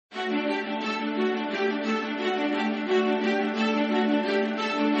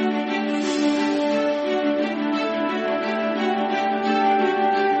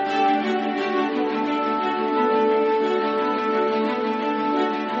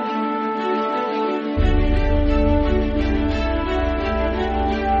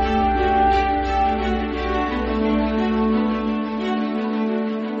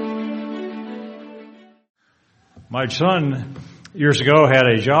My son, years ago, had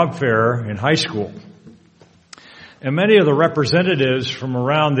a job fair in high school. And many of the representatives from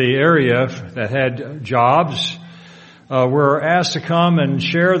around the area that had jobs were asked to come and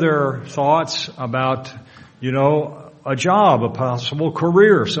share their thoughts about, a job, a possible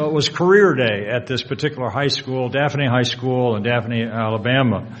career. So it was career day at this particular high school, Daphne High School in Daphne,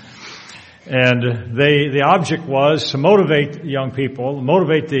 Alabama. And the object was to motivate young people,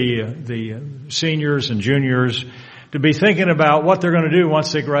 motivate the seniors and juniors to be thinking about what they're going to do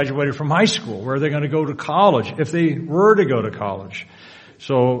once they graduated from high school, where they're going to go to college, if they were to go to college.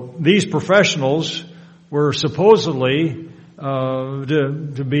 So these professionals were supposedly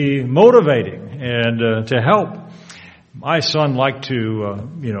to be motivating and to help. My son liked to,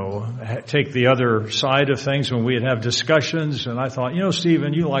 take the other side of things when we'd have discussions. And I thought,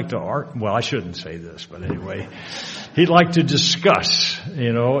 Stephen, you like to well, I shouldn't say this, but anyway, he'd like to discuss,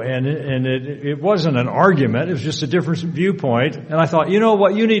 and it wasn't an argument. It was just a different viewpoint. And I thought,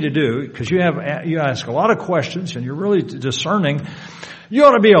 what you need to do, because you ask a lot of questions and you're really discerning, you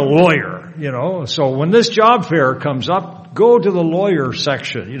ought to be a lawyer, So when this job fair comes up, go to the lawyer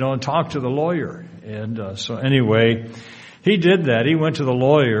section, and talk to the lawyer. And so anyway, he did that. He went to the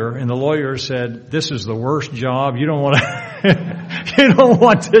lawyer, and the lawyer said, "This is the worst job. You don't want to, you don't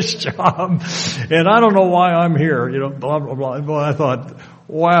want this job, and I don't know why I'm here." Blah blah blah. And I thought,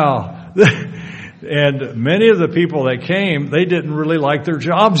 wow. And many of the people that came, they didn't really like their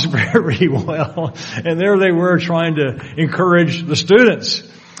jobs very well, and there they were trying to encourage the students,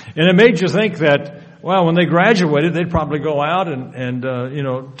 and it made you think that, well, when they graduated, they'd probably go out and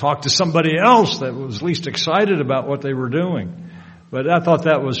talk to somebody else that was least excited about what they were doing. But I thought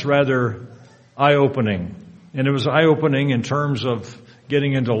that was rather eye-opening. And it was eye-opening in terms of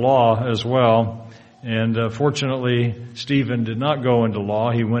getting into law as well. And fortunately, Stephen did not go into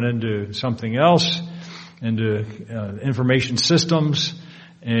law. He went into something else, into information systems,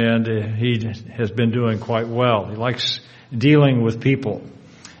 and he has been doing quite well. He likes dealing with people.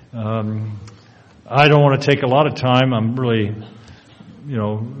 I don't want to take a lot of time. I'm really,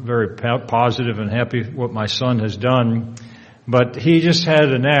 very positive and happy what my son has done. But he just had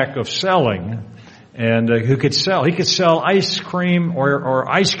a knack of selling, and he could sell ice cream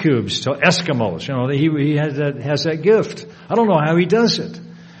or ice cubes to Eskimos. He has that gift. I don't know how he does it,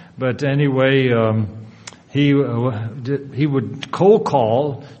 but anyway, he would cold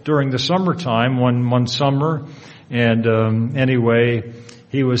call during the summertime one summer, and anyway,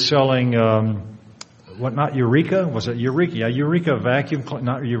 he was selling. Not Eureka? Was it Eureka? Yeah, Eureka vacuum,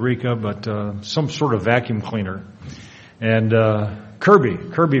 not Eureka, but some sort of vacuum cleaner. And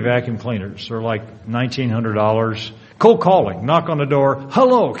Kirby vacuum cleaners. They're like $1,900. Cold calling, knock on the door.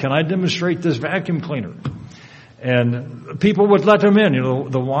 "Hello, can I demonstrate this vacuum cleaner?" And people would let them in.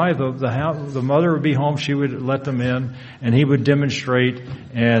 The wife, the mother would be home. She would let them in, and he would demonstrate,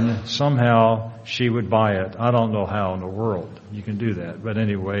 and somehow she would buy it. I don't know how in the world you can do that, but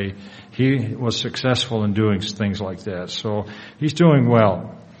anyway, he was successful in doing things like that. So he's doing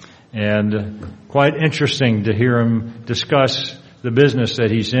well, and quite interesting to hear him discuss the business that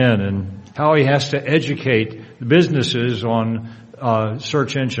he's in and how he has to educate the businesses on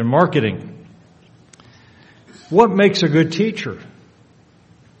search engine marketing. What makes a good teacher?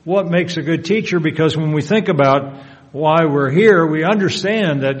 What makes a good teacher? Because when we think about why we're here, we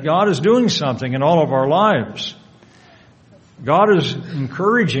understand that God is doing something in all of our lives. God is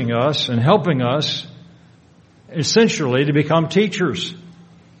encouraging us and helping us essentially to become teachers.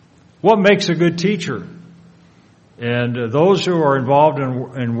 What makes a good teacher? And those who are involved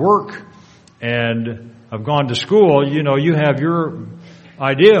in work and have gone to school, you have your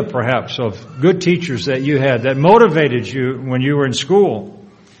idea perhaps of good teachers that you had that motivated you when you were in school.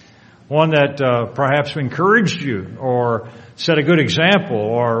 One that perhaps encouraged you or set a good example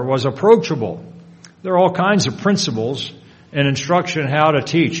or was approachable. There are all kinds of principles and instruction how to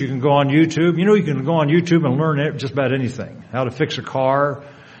teach. You can go on YouTube. You can go on YouTube and learn just about anything. How to fix a car,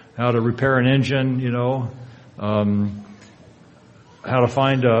 how to repair an engine, how to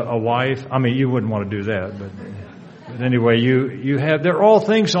find a wife. I mean, you wouldn't want to do that, but anyway, there are all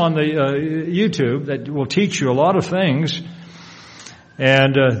things on the YouTube that will teach you a lot of things.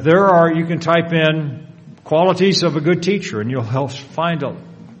 And you can type in qualities of a good teacher, and you'll find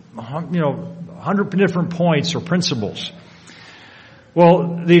 100 different points or principles.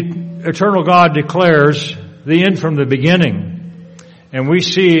 Well, the eternal God declares the end from the beginning. And we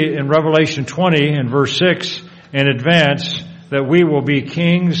see in Revelation 20 and verse 6 in advance that we will be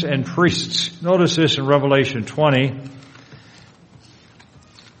kings and priests. Notice this in Revelation 20.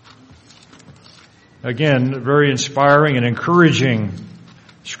 Again, very inspiring and encouraging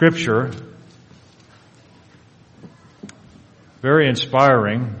scripture. very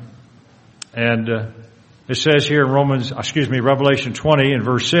inspiring. And it says here in Revelation 20 and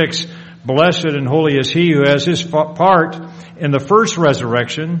verse 6, "Blessed and holy is he who has his part in the first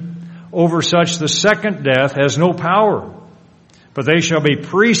resurrection. Over such the second death has no power. But they shall be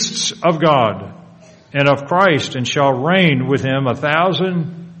priests of God and of Christ, and shall reign with him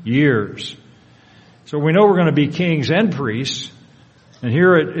 1,000 years." So we know we're going to be kings and priests. And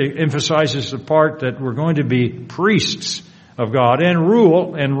here it emphasizes the part that we're going to be priests of God and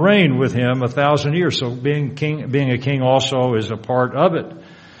rule and reign with him 1,000 years. So being a king also is a part of it.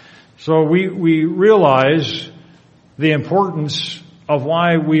 So we realize the importance of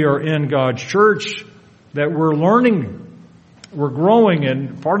why we are in God's church, that we're learning, we're growing,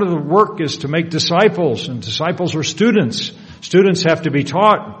 and part of the work is to make disciples, and disciples are students. Students have to be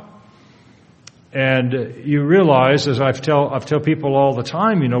taught. And you realize, as I tell people all the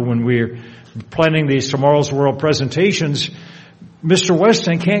time, when we're planning these Tomorrow's World presentations, Mr.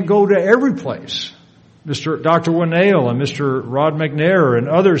 Weston can't go to every place. Dr. Winnail and Mr. Rod McNair and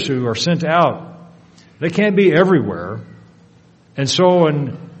others who are sent out, they can't be everywhere. And so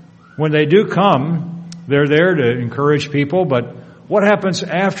when they do come, they're there to encourage people, but what happens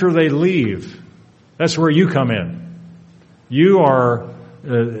after they leave? That's where you come in. You are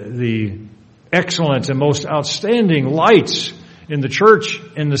the excellent and most outstanding lights in the church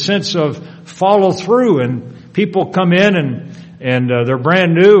in the sense of follow through, and people come in and they're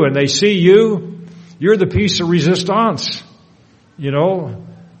brand new and they see you. You're the piece of resistance. The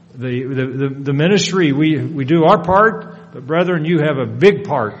ministry, we do our part, but brethren, you have a big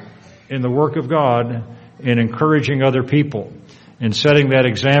part in the work of God in encouraging other people and setting that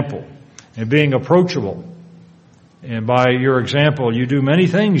example and being approachable. And by your example, you do many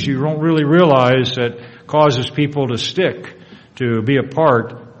things you don't really realize that causes people to stick, to be a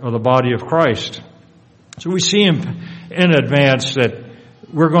part of the body of Christ. So we see in advance that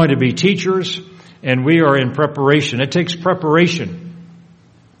we're going to be teachers, and we are in preparation. It takes preparation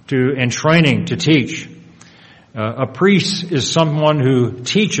and training to teach. A priest is someone who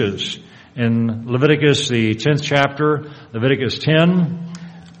teaches. In Leviticus, the 10th chapter, Leviticus 10,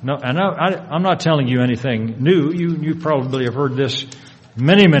 no, I'm not telling you anything new. You probably have heard this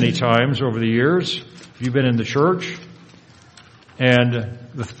many, many times over the years. You've been in the church. And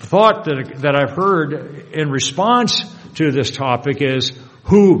the thought that I've heard in response to this topic is,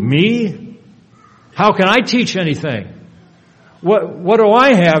 who, me? How can I teach anything? What do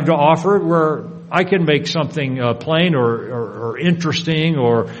I have to offer where I can make something plain or interesting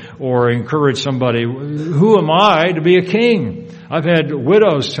or encourage somebody? Who am I to be a king? I've had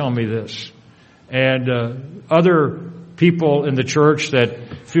widows tell me this, and other people in the church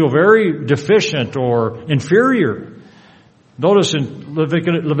that feel very deficient or inferior. Notice in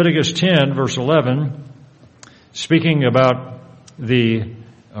Leviticus 10, verse 11, speaking about the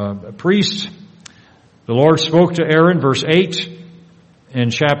priests, the Lord spoke to Aaron, verse 8, in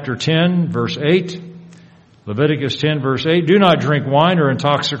chapter 10, verse 8, Leviticus 10, verse 8, "Do not drink wine or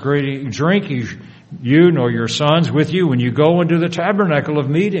intoxicating drink, you nor your sons with you, when you go into the tabernacle of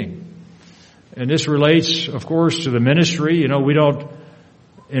meeting." And this relates, of course, to the ministry. We don't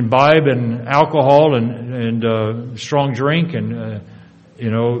imbibe in alcohol and strong drink and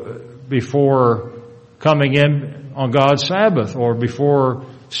before coming in on God's Sabbath or before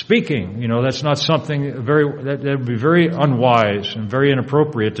speaking. That's not something that would be very unwise and very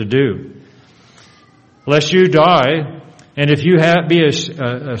inappropriate to do. Lest you die, and if you be a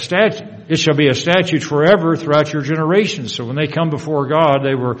statute, it shall be a statute forever throughout your generations. So when they come before God,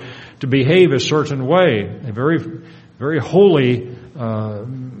 they were to behave a certain way, a very, very holy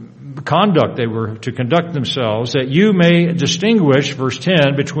conduct. They were to conduct themselves, that you may distinguish, verse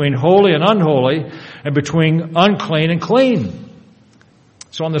 10, between holy and unholy, and between unclean and clean.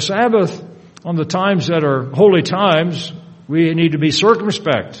 So on the Sabbath, on the times that are holy times, we need to be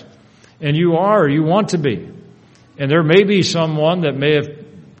circumspect. And you want to be. And there may be someone that may have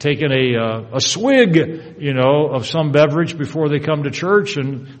taken a swig, of some beverage before they come to church,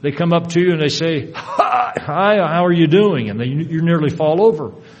 and they come up to you and they say, "Hi, how are you doing?" And you nearly fall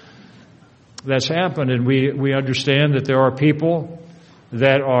over. That's happened, and we understand that there are people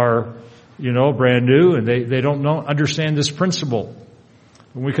that are, brand new, and they don't understand this principle.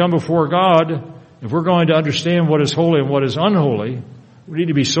 When we come before God, if we're going to understand what is holy and what is unholy, we need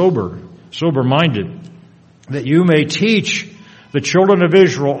to be sober-minded, that you may teach the children of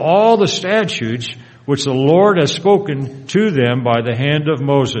Israel all the statutes which the Lord has spoken to them by the hand of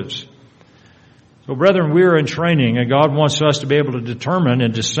Moses. So, brethren, we are in training, and God wants us to be able to determine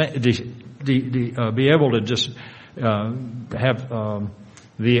and be able to just have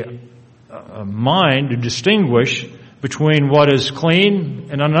the mind to distinguish between what is clean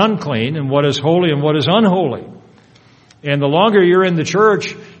and unclean, and what is holy and what is unholy. And the longer you're in the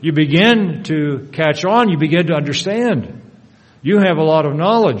church, you begin to catch on, you begin to understand. You have a lot of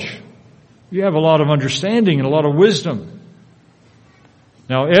knowledge. You have a lot of understanding and a lot of wisdom.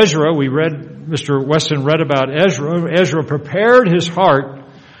 Now Ezra, Mr. Weston read about Ezra. Ezra prepared his heart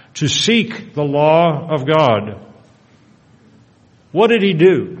to seek the law of God. What did he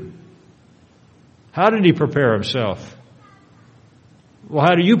do? How did he prepare himself? Well,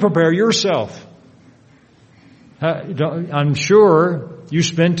 how do you prepare yourself? I'm sure you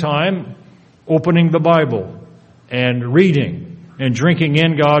spend time opening the Bible and reading and drinking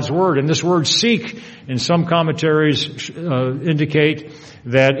in God's Word. And this word seek, in some commentaries, indicate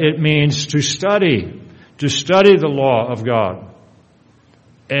that it means to study the law of God.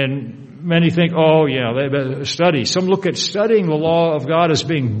 And many think, study. Some look at studying the law of God as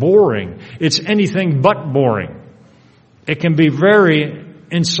being boring. It's anything but boring. It can be very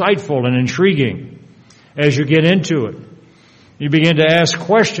insightful and intriguing as you get into it. You begin to ask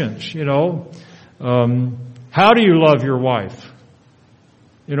questions, how do you love your wife?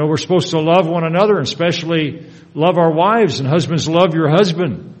 We're supposed to love one another, and especially love our wives, and husbands love your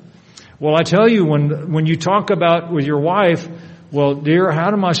husband. Well, I tell you, when you talk about with your wife, well, dear,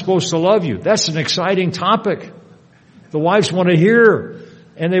 how am I supposed to love you? That's an exciting topic. The wives want to hear,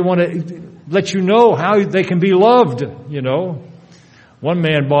 and they want to let you know how they can be loved, One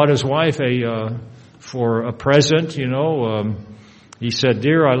man bought his wife for a present, he said,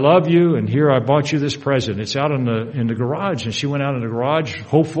 dear, I love you, and here I bought you this present. It's out in the garage. And she went out in the garage,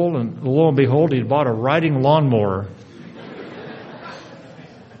 hopeful, and lo and behold, he'd bought a riding lawnmower.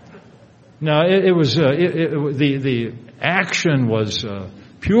 Now, the action was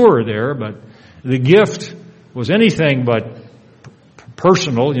pure there, but the gift was anything but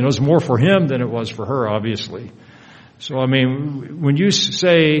personal. It was more for him than it was for her, obviously. So, when you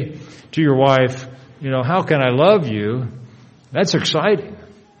say to your wife, how can I love you? That's exciting.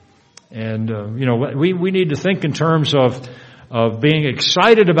 And, we need to think in terms of being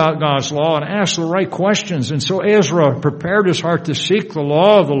excited about God's law and ask the right questions. And so Ezra prepared his heart to seek the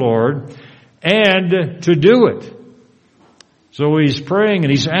law of the Lord and to do it. So he's praying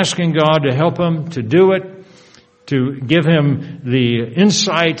and he's asking God to help him to do it, to give him the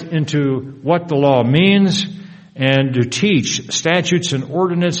insight into what the law means, and to teach statutes and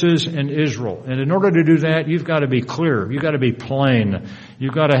ordinances in Israel. And in order to do that, you've got to be clear. You've got to be plain.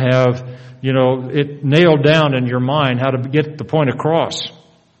 You've got to have, it nailed down in your mind how to get the point across.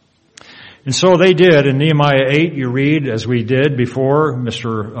 And so they did. In Nehemiah 8, you read, as we did before,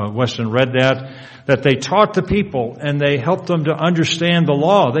 Mr. Weston read that they taught the people and they helped them to understand the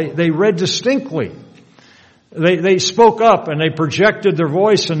law. They read distinctly. They spoke up and they projected their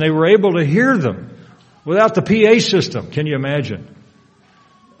voice and they were able to hear them. Without the PA system, can you imagine?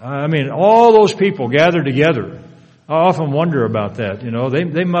 All those people gathered together. I often wonder about that.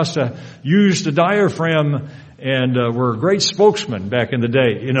 They must have used a diaphragm and were great spokesmen back in the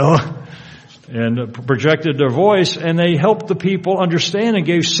day, and projected their voice, and they helped the people understand and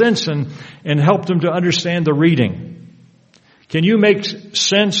gave sense and helped them to understand the reading. Can you make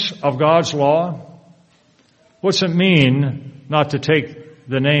sense of God's law? What's it mean not to take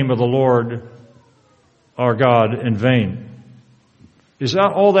the name of the Lord our God in vain? Is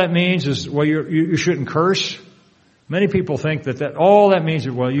that all that means? You shouldn't curse? Many people think that all that means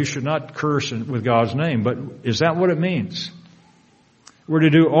is, you should not curse with God's name. But is that what it means? We're to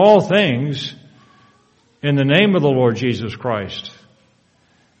do all things in the name of the Lord Jesus Christ,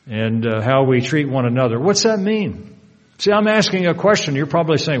 and how we treat one another. What's that mean? See, I'm asking a question. You're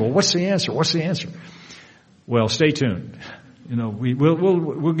probably saying, well, what's the answer? What's the answer? Well, stay tuned.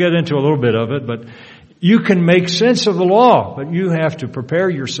 We'll get into a little bit of it, but you can make sense of the law, but you have to prepare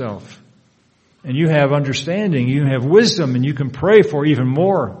yourself. And you have understanding, you have wisdom, and you can pray for even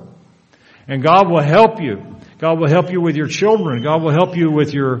more. And God will help you. God will help you with your children. God will help you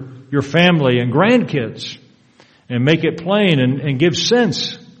with your family and grandkids. And make it plain and give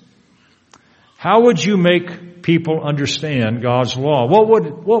sense. How would you make people understand God's law?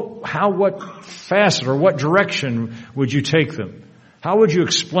 What facet or what direction would you take them? How would you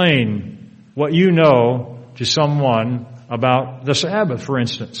explain what you know to someone about the Sabbath, for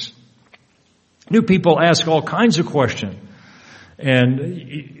instance? New people ask all kinds of questions.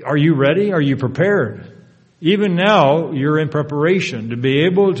 And are you ready? Are you prepared? Even now, you're in preparation to be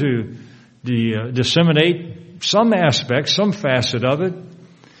able to disseminate some aspect, some facet of it.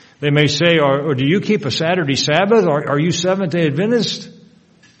 They may say, or do you keep a Saturday Sabbath? Are you Seventh-day Adventist?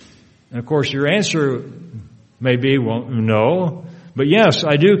 And of course, your answer may be, well, no. But yes,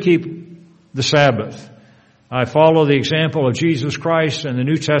 I do keep the Sabbath. I follow the example of Jesus Christ and the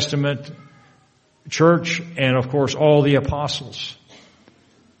New Testament church and, of course, all the apostles.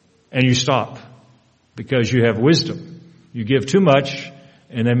 And you stop because you have wisdom. You give too much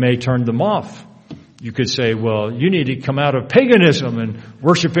and they may turn them off. You could say, well, you need to come out of paganism and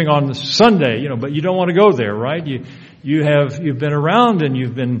worshiping on Sunday, but you don't want to go there, right? You've been around and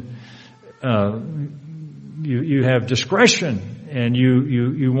you've been, you have discretion and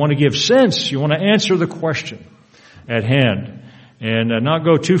you want to give sense. You want to answer the question at hand and not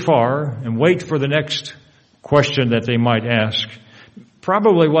go too far and wait for the next question that they might ask.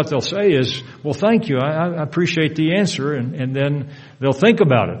 Probably what they'll say is, well, thank you. I appreciate the answer. And then they'll think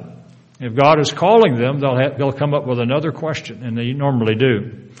about it. If God is calling them, they'll come up with another question, and they normally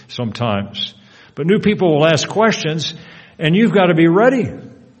do sometimes. But new people will ask questions, and you've got to be ready.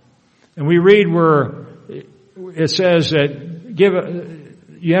 And we read where it says that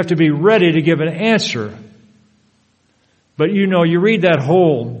you have to be ready to give an answer. But you read that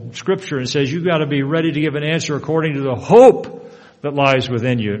whole scripture and it says you've got to be ready to give an answer according to the hope that lies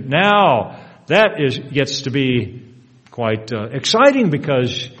within you. Now, that gets to be quite exciting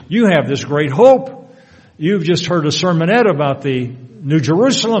because you have this great hope. You've just heard a sermonette about the New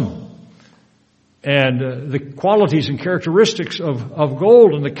Jerusalem and the qualities and characteristics of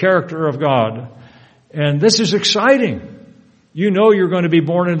gold and the character of God. And this is exciting. You know you're going to be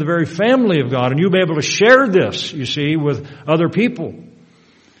born into the very family of God, and you'll be able to share this, you see, with other people.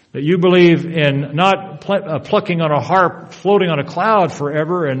 That you believe in not plucking on a harp, floating on a cloud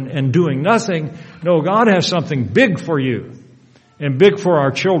forever and doing nothing. No, God has something big for you and big for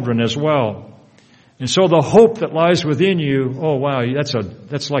our children as well. And so the hope that lies within you, oh wow,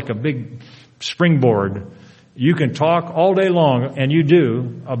 that's like a big springboard. You can talk all day long, and you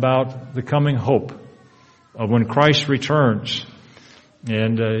do, about the coming hope of when Christ returns.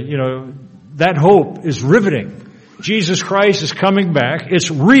 And, that hope is riveting. Jesus Christ is coming back.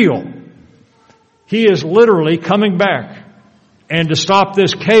 It's real. He is literally coming back. And to stop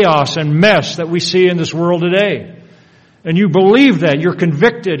this chaos and mess that we see in this world today. And you believe that. You're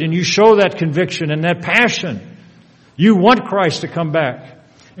convicted and you show that conviction and that passion. You want Christ to come back.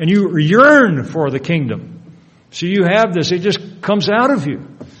 And you yearn for the kingdom. So you have this. It just comes out of you.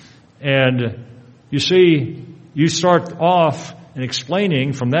 And you see, you start off in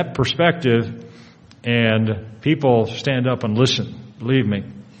explaining from that perspective, and people stand up and listen. Believe me.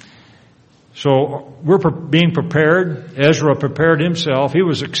 So we're being prepared. Ezra prepared himself. He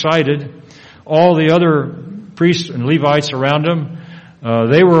was excited. All the other priests and Levites around him,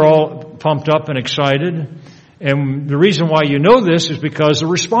 they were all pumped up and excited. And the reason why you know this is because the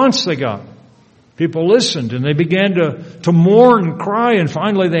response they got. People listened and they began to mourn and cry, and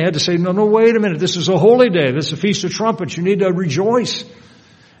finally they had to say, no, wait a minute, this is a holy day. This is a Feast of Trumpets. You need to rejoice.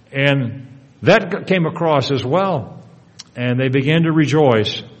 And that came across as well. And they began to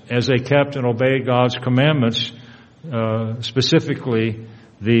rejoice as they kept and obeyed God's commandments, specifically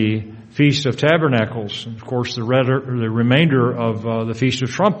the Feast of Tabernacles, and of course the remainder of the Feast of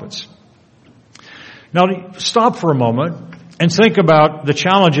Trumpets. Now stop for a moment and think about the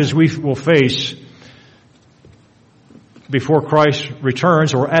challenges we will face before Christ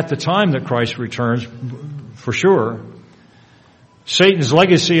returns, or at the time that Christ returns, for sure. Satan's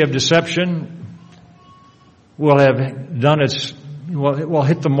legacy of deception will have will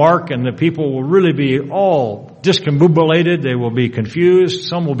hit the mark, and the people will really be all discombobulated. They will be confused.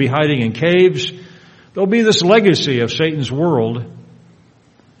 Some will be hiding in caves. There'll be this legacy of Satan's world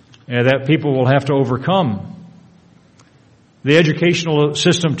that people will have to overcome. The educational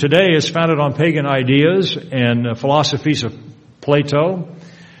system today is founded on pagan ideas and philosophies of Plato.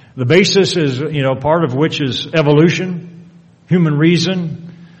 The basis is, part of which is evolution, human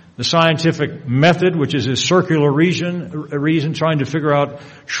reason, the scientific method, which is a circular reason trying to figure out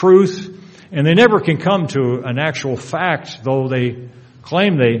truth. And they never can come to an actual fact, though they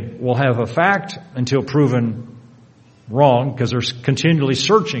claim they will have a fact until proven wrong, because they're continually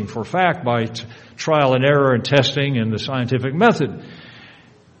searching for fact by trial and error and testing and the scientific method.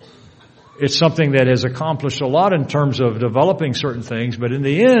 It's something that has accomplished a lot in terms of developing certain things, but in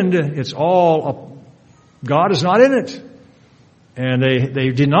the end, it's all God is not in it. And they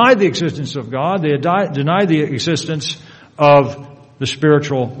deny the existence of God. They deny the existence of the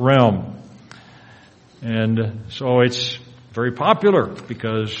spiritual realm. And so it's very popular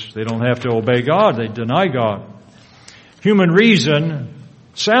because they don't have to obey God. They deny God. Human reason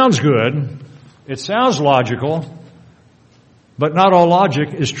sounds good. It sounds logical, but not all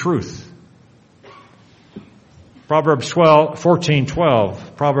logic is truth. Proverbs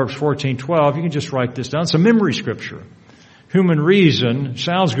 14:12. Proverbs 14:12. You can just write this down. It's a memory scripture. human reason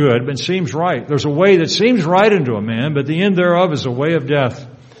sounds good, but seems right. There's a way that seems right unto a man, but the end thereof is a way of death.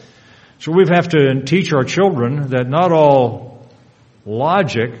 So we have to teach our children that not all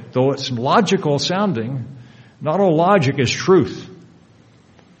logic, though it's logical sounding, not all logic is truth.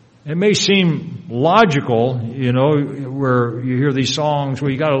 It may seem logical, where you hear these songs where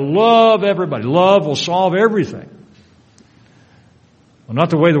you got to love everybody. Love will solve everything. Well,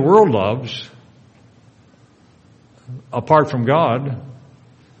 not the way the world loves. Apart from God,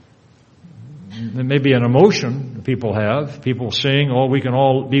 there may be an emotion people have. People sing, "Oh, we can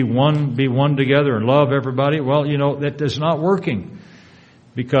all be one together and love everybody." Well, that is not working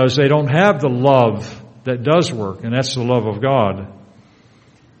because they don't have the love that does work, and that's the love of God.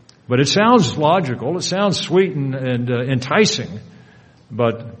 But it sounds logical, it sounds sweet and enticing,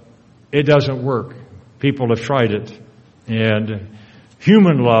 but it doesn't work. People have tried it, and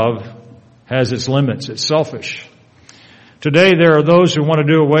human love has its limits. It's selfish. Today there are those who want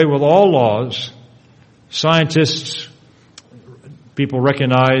to do away with all laws. Scientists, people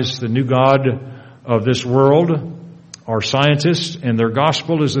recognize the new God of this world are scientists, and their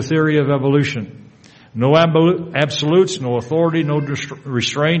gospel is the theory of evolution. No absolutes, no authority, no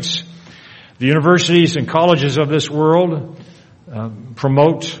restraints. The universities and colleges of this world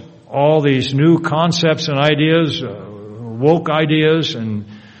promote all these new concepts and ideas, woke ideas, and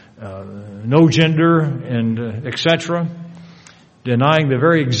no gender, and etc., denying the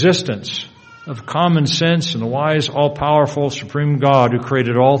very existence of common sense and the wise, all-powerful, supreme God who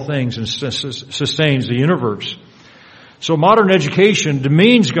created all things and sustains the universe. So modern education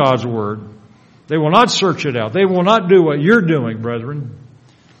demeans God's Word. They will not search it out. They will not do what you're doing, brethren.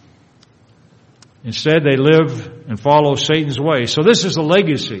 Instead, they live and follow Satan's way. So this is the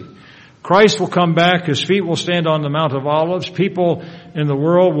legacy. Christ will come back. His feet will stand on the Mount of Olives. People in the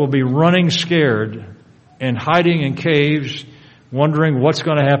world will be running scared and hiding in caves, wondering what's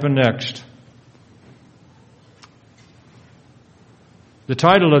going to happen next. The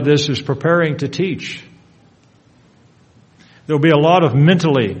title of this is Preparing to Teach. There'll be a lot of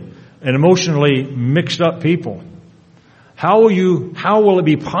mentally and emotionally mixed up people. How will it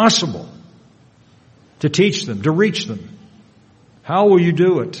be possible to teach them, to reach them? How will you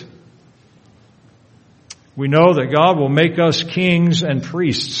do it? We know that God will make us kings and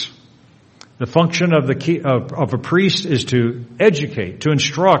priests. The function of a priest is to educate, to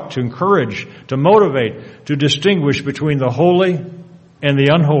instruct, to encourage, to motivate, to distinguish between the holy and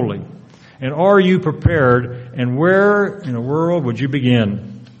the unholy. And are you prepared? And where in the world would you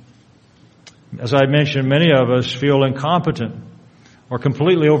begin? As I mentioned, many of us feel incompetent or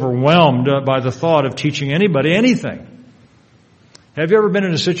completely overwhelmed by the thought of teaching anybody anything. Have you ever been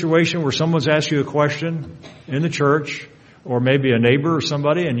in a situation where someone's asked you a question in the church, or maybe a neighbor or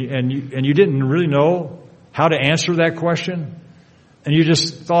somebody, and you didn't really know how to answer that question? And you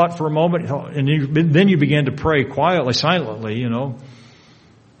just thought for a moment, and then you began to pray quietly, silently,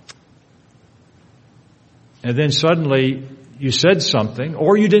 And then suddenly you said something,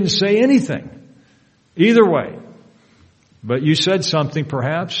 or you didn't say anything. Either way. But you said something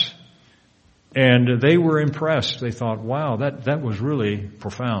perhaps, and they were impressed. They thought, wow, that was really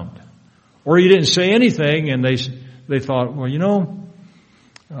profound. Or you didn't say anything, and they thought, well,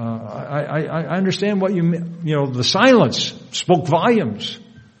 I understand what you meant. The silence spoke volumes,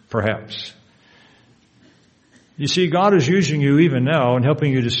 perhaps. You see, God is using you even now and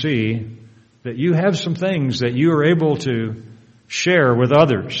helping you to see that you have some things that you are able to share with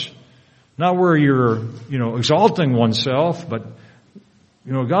others. Not where you're, exalting oneself, but,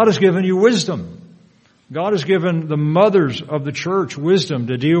 God has given you wisdom. God has given the mothers of the church wisdom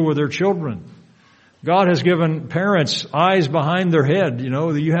to deal with their children. God has given parents eyes behind their head.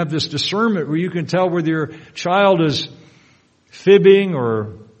 You have this discernment where you can tell whether your child is fibbing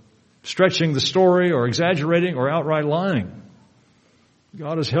or stretching the story or exaggerating or outright lying.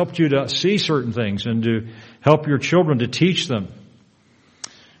 God has helped you to see certain things and to help your children to teach them.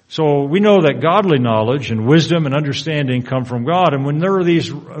 So we know that godly knowledge and wisdom and understanding come from God. And when there are these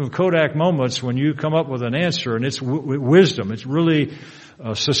Kodak moments when you come up with an answer and it's wisdom, it's really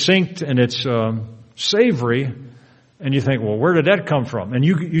succinct and it's savory, and you think, well, where did that come from? And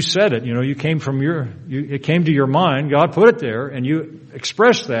you said it, you came from it came to your mind, God put it there, and you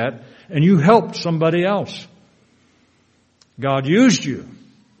expressed that, and you helped somebody else. God used you.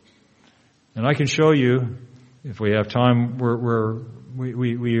 And I can show you, if we have time,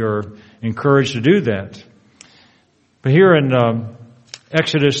 we are encouraged to do that. But here in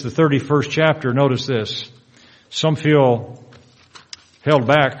Exodus, the 31st chapter, notice this. Some feel held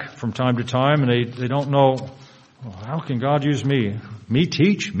back from time to time, and they don't know, well, how can God use me? Me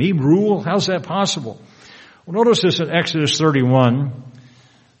teach? Me rule? How's that possible? Well, notice this in Exodus 31.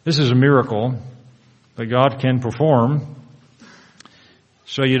 This is a miracle that God can perform.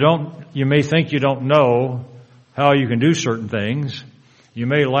 So you may think you don't know how you can do certain things. You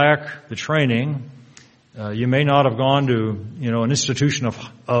may lack the training. You may not have gone to, an institution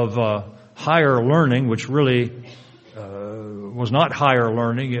of higher learning, which really was not higher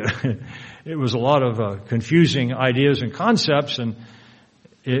learning. It was a lot of confusing ideas and concepts,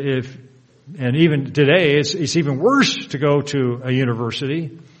 and even today, it's even worse to go to a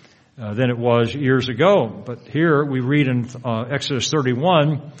university than it was years ago. But here we read in Exodus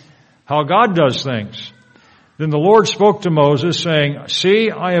 31 how God does things. Then the Lord spoke to Moses, saying, "See,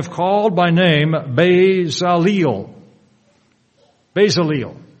 I have called by name Bezaleel,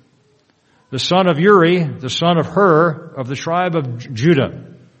 the son of Uri, the son of Hur, of the tribe of Judah.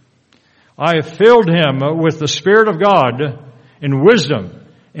 I have filled him with the Spirit of God in wisdom,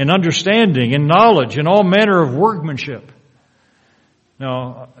 in understanding, in knowledge, in all manner of workmanship."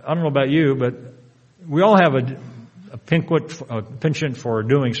 Now, I don't know about you, but we all have a penchant for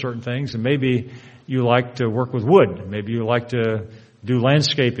doing certain things, and maybe you like to work with wood. Maybe you like to do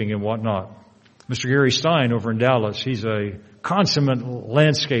landscaping and whatnot. Mr. Gary Stein over in Dallas, he's a consummate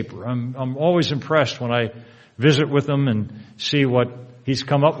landscaper. I'm always impressed when I visit with him and see what he's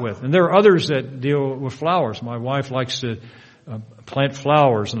come up with. And there are others that deal with flowers. My wife likes to plant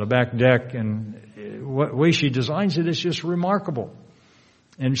flowers on the back deck, and the way she designs it is just remarkable.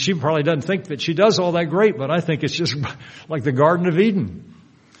 And she probably doesn't think that she does all that great, but I think it's just like the Garden of Eden.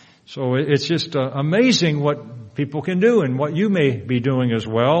 So it's just amazing what people can do and what you may be doing as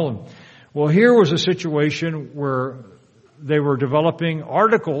well. Well, here was a situation where they were developing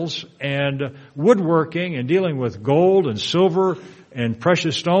articles and woodworking and dealing with gold and silver and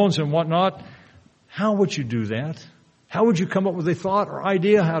precious stones and whatnot. How would you do that? How would you come up with a thought or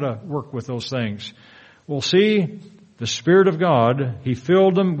idea how to work with those things? Well, see, the Spirit of God, He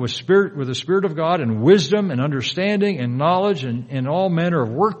filled them with the Spirit of God and wisdom and understanding and knowledge and all manner of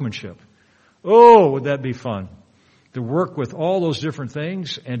workmanship. Oh, would that be fun to work with all those different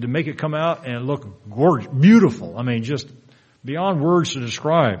things and to make it come out and look gorgeous, beautiful. I mean, just beyond words to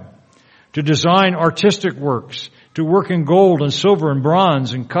describe. To design artistic works, to work in gold and silver and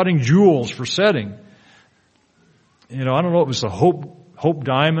bronze and cutting jewels for setting. I don't know if it was the Hope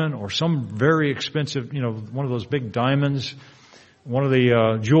diamond or some very expensive, one of those big diamonds. One of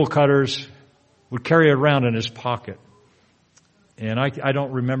the jewel cutters would carry it around in his pocket. And I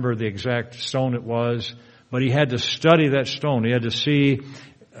don't remember the exact stone it was, but he had to study that stone. He had to see,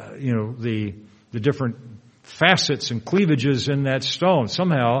 the different facets and cleavages in that stone.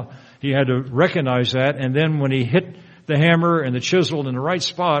 Somehow he had to recognize that, and then when he hit the hammer and the chisel in the right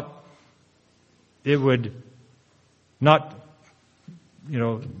spot, it would not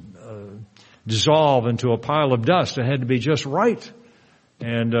dissolve into a pile of dust. It had to be just right.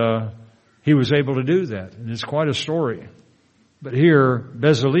 And he was able to do that. And it's quite a story. But here,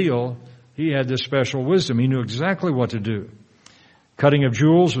 Bezaleel, he had this special wisdom. He knew exactly what to do. Cutting of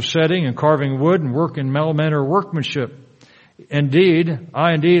jewels, of setting, and carving wood, and work in all manner of workmanship. Indeed,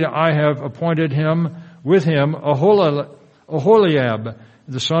 I have appointed him, with him, Aholiab,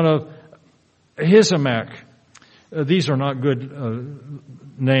 the son of Ahisamach. These are not good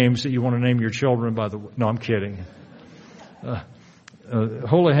names that you want to name your children, by the way. No, I'm kidding.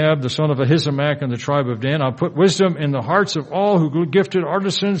 Aholiab, the son of Ahisamach, and the tribe of Dan. I'll put wisdom in the hearts of all who gifted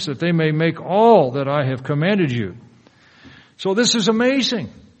artisans, that they may make all that I have commanded you. So this is amazing.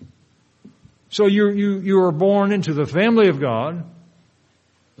 So you are born into the family of God.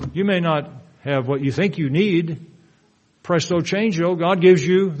 You may not have what you think you need. Presto changeo, God gives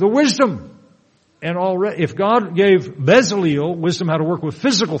you the wisdom. And already, if God gave Bezaleel wisdom how to work with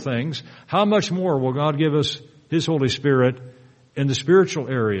physical things, how much more will God give us His Holy Spirit in the spiritual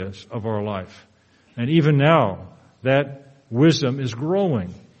areas of our life? And even now, that wisdom is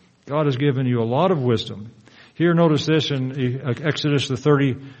growing. God has given you a lot of wisdom. Here, notice this in Exodus, the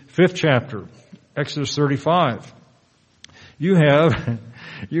 35th chapter, Exodus 35. You have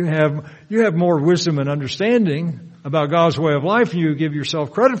more wisdom and understanding about God's way of life than you give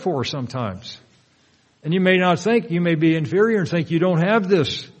yourself credit for sometimes. And you may not think, you may be inferior and think you don't have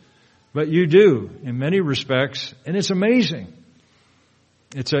this, but you do in many respects, and it's amazing.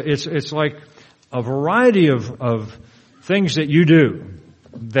 It's like a variety of things that you do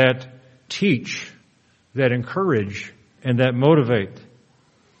that teach, that encourage, and that motivate.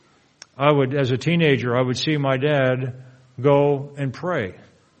 As a teenager, I would see my dad go and pray.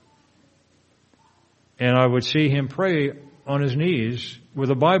 And I would see him pray on his knees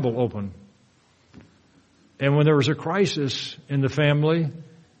with a Bible open. And when there was a crisis in the family,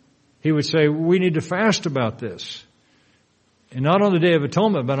 he would say, we need to fast about this. And not on the Day of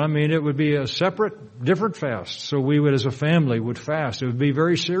Atonement, but it would be a separate, different fast. So we would, as a family, would fast. It would be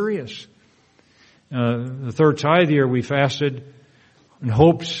very serious. The third tithe year, we fasted in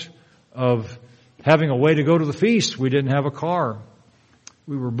hopes of having a way to go to the feast. We didn't have a car.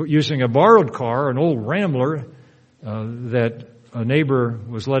 We were using a borrowed car, an old Rambler, that a neighbor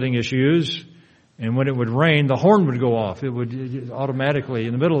was letting us use. And when it would rain, the horn would go off. It would automatically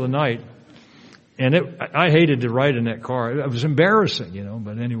in the middle of the night. And I hated to ride in that car. It was embarrassing,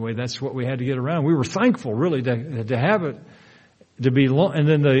 but anyway, that's what we had to get around. We were thankful, really, to have it, to be and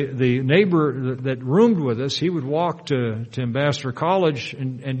then the neighbor that roomed with us, he would walk to Ambassador College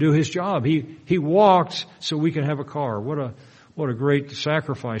and do his job. He walked so we could have a car. What a great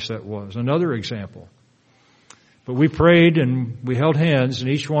sacrifice that was. Another example. But we prayed and we held hands, and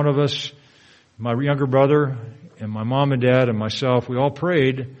each one of us, my younger brother and my mom and dad and myself, we all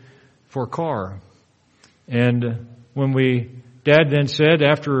prayed for a car. And Dad then said,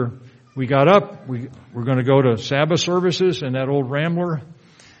 after we got up, we're going to go to Sabbath services in that old Rambler.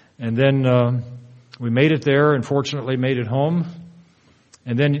 And then we made it there and fortunately made it home.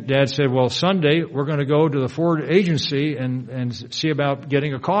 And then Dad said, well, Sunday we're going to go to the Ford agency and see about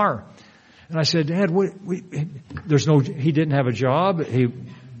getting a car. And I said, Dad, he didn't have a job.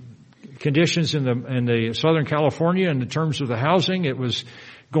 Conditions in the Southern California in terms of the housing, it was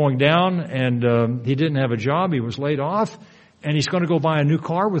going down, and he didn't have a job. He was laid off, and he's going to go buy a new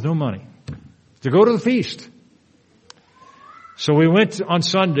car with no money to go to the feast. So we went on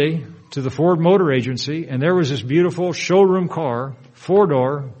Sunday to the Ford Motor Agency, and there was this beautiful showroom car,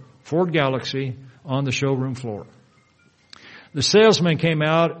 4-door, Ford Galaxy, on the showroom floor. The salesman came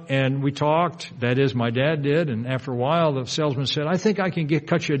out, and we talked. That is, my dad did, and after a while, the salesman said, I think I can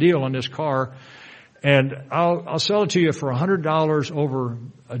cut you a deal on this car, and I'll sell it to you for $100 over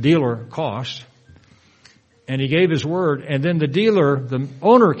a dealer cost. And he gave his word. And then the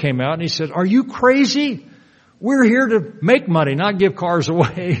owner came out and he said, are you crazy? We're here to make money, not give cars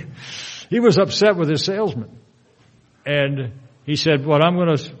away. He was upset with his salesman. And he said, well, I'm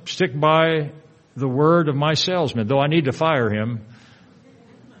going to stick by the word of my salesman, though I need to fire him.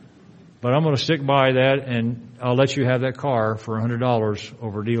 But I'm going to stick by that, and I'll let you have that car for $100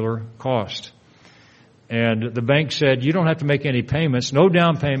 over dealer cost. And the bank said, you don't have to make any payments, no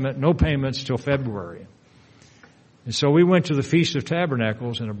down payment, no payments till February. And so we went to the Feast of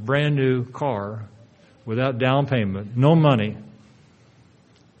Tabernacles in a brand new car without down payment, no money.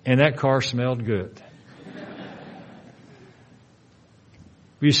 And that car smelled good.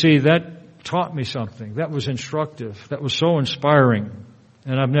 You see, that taught me something. That was instructive. That was so inspiring.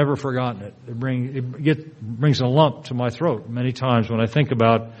 And I've never forgotten it. It brings a lump to my throat many times when I think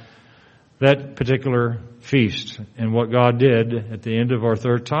about that particular feast and what God did at the end of our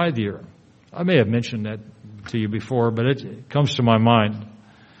third tithe year. I may have mentioned that to you before, but it comes to my mind.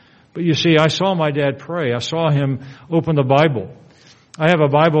 But you see, I saw my dad pray. I saw him open the Bible. I have a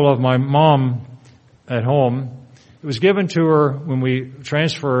Bible of my mom at home. It was given to her when we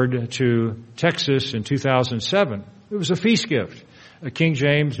transferred to Texas in 2007. It was a feast gift, a New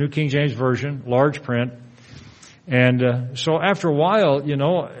King James Version, large print. And so after a while,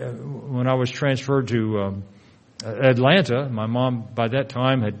 when I was transferred to Atlanta, my mom by that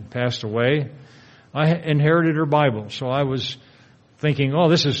time had passed away, I inherited her Bible. So I was thinking,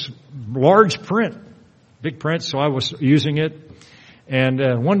 this is large print, big print, so I was using it.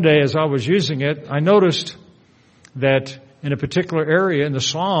 And one day as I was using it, I noticed that in a particular area in the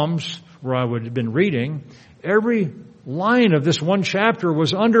Psalms where I would have been reading, every line of this one chapter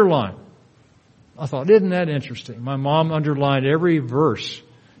was underlined. I thought, isn't that interesting? My mom underlined every verse,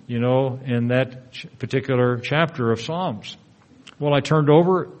 in that particular chapter of Psalms. Well, I turned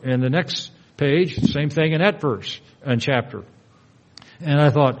over in the next page, same thing in that verse and chapter. And I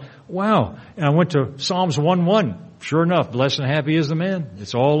thought, wow. And I went to Psalms 1:1. Sure enough, blessed and happy is the man.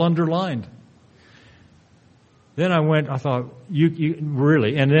 It's all underlined. Then I thought, you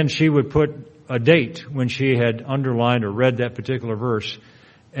really? And then she would put a date when she had underlined or read that particular verse.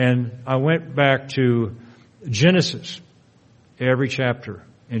 And I went back to Genesis, every chapter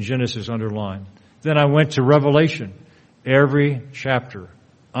in Genesis underlined. Then I went to Revelation, every chapter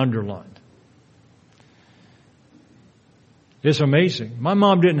underlined. It's amazing. My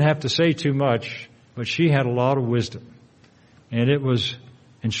mom didn't have to say too much, but she had a lot of wisdom. And it was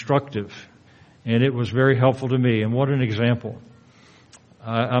instructive. And it was very helpful to me. And what an example.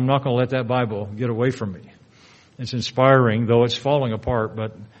 I'm not going to let that Bible get away from me. It's inspiring, though it's falling apart,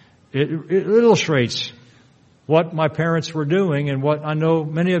 but it illustrates what my parents were doing and what I know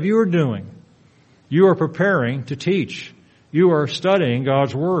many of you are doing. You are preparing to teach. You are studying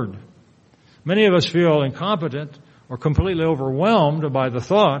God's Word. Many of us feel incompetent or completely overwhelmed by the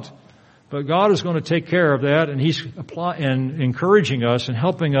thought, but God is going to take care of that, and He's encouraging us and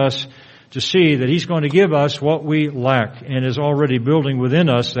helping us to see that He's going to give us what we lack and is already building within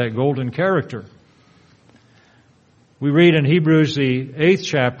us that golden character. We read in Hebrews, the 8th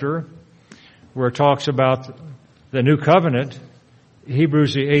chapter, where it talks about the new covenant.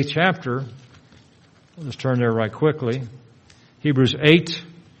 Hebrews, the 8th chapter. Let's turn there right quickly. Hebrews 8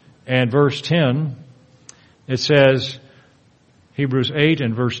 and verse 10. It says, Hebrews 8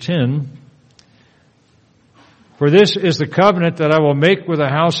 and verse 10, "For this is the covenant that I will make with the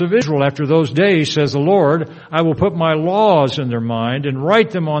house of Israel after those days, says the Lord. I will put my laws in their mind and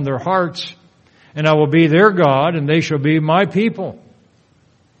write them on their hearts, and I will be their God, and they shall be my people."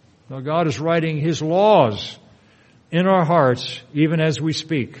 Now God is writing His laws in our hearts even as we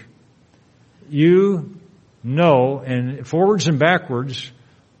speak. You know, and forwards and backwards,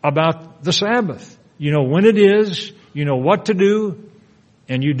 about the Sabbath. You know when it is, you know what to do,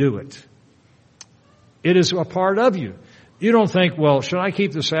 and you do it. It is a part of you. You don't think, well, should I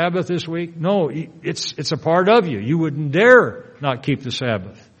keep the Sabbath this week? No, it's a part of you. You wouldn't dare not keep the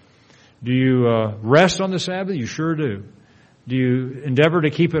Sabbath. Do you rest on the Sabbath? You sure do. Do you endeavor to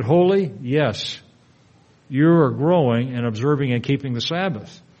keep it holy? Yes. You are growing and observing and keeping the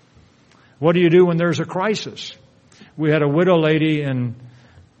Sabbath. What do you do when there's a crisis? We had a widow lady in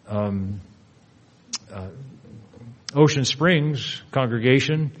Ocean Springs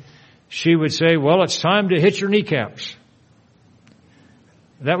congregation. She would say, well, it's time to hit your kneecaps.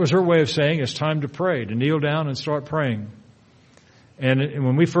 That was her way of saying it's time to pray, to kneel down and start praying. And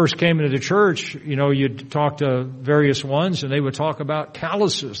when we first came into the church, you know, you'd talk to various ones and they would talk about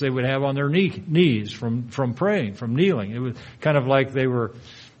calluses they would have on their knees from praying, from kneeling. It was kind of like they were,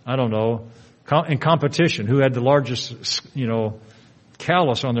 I don't know, in competition, who had the largest, you know,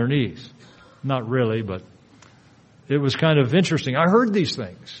 callus on their knees. Not really, but it was kind of interesting. I heard these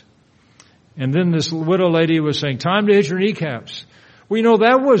things. And then this widow lady was saying, time to hit your kneecaps. Well, you know,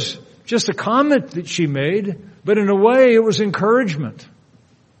 that was just a comment that she made, but in a way it was encouragement.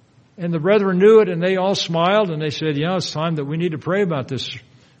 And the brethren knew it, and they all smiled, and they said, yeah, it's time that we need to pray about this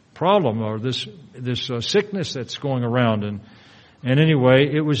problem or this sickness that's going around. And anyway,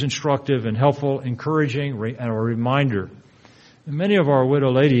 it was instructive and helpful, encouraging, and a reminder. And many of our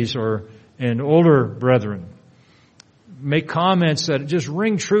widow ladies and older brethren make comments that just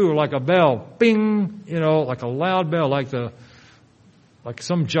ring true like a bell. Bing! You know, like a loud bell, like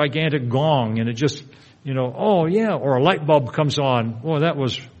some gigantic gong, and it just, you know, oh yeah, or a light bulb comes on. Well, that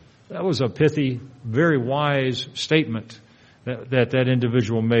was a pithy, very wise statement that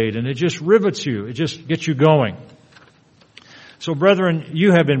individual made, and it just rivets you. It just gets you going. So, brethren,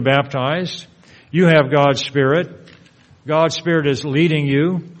 you have been baptized. You have God's Spirit. God's Spirit is leading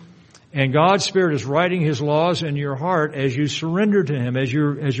you. And God's Spirit is writing His laws in your heart as you surrender to Him, as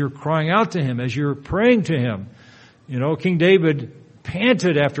you're crying out to Him, as you're praying to Him. You know, King David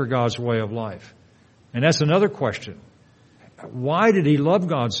panted after God's way of life. And that's another question. Why did he love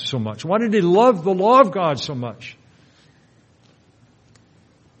God so much? Why did he love the law of God so much?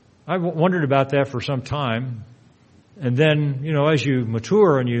 I've wondered about that for some time. And then, you know, as you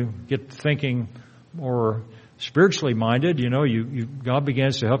mature and you get thinking more spiritually minded, you know, God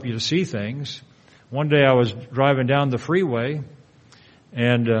begins to help you to see things. One day I was driving down the freeway,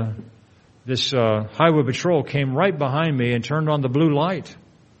 and this highway patrol came right behind me and turned on the blue light.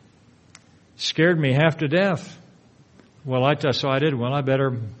 Scared me half to death. Well, I decided, I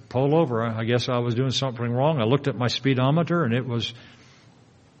better pull over. I guess I was doing something wrong. I looked at my speedometer, and it was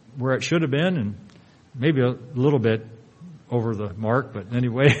where it should have been, and maybe a little bit over the mark, but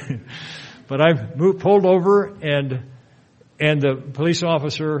anyway. But I pulled over, and the police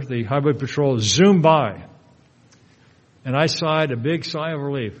officer, the highway patrol, zoomed by. And I sighed a big sigh of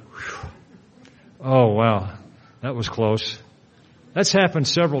relief. Whew. Oh, wow. That was close. That's happened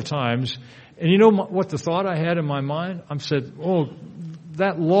several times. And you know what the thought I had in my mind? I said, oh,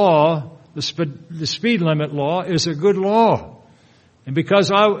 that law, the speed limit law, is a good law. And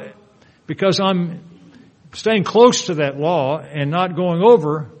because I'm staying close to that law and not going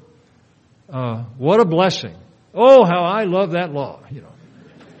over, what a blessing. Oh, how I love that law, you know.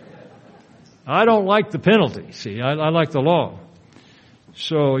 I don't like the penalty, see. I like the law.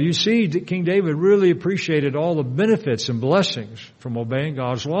 So you see, King David really appreciated all the benefits and blessings from obeying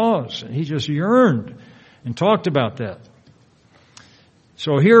God's laws. And he just yearned and talked about that.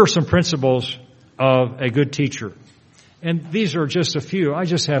 So here are some principles of a good teacher. And these are just a few. I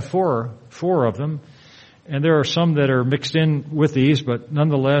just have four of them. And there are some that are mixed in with these, but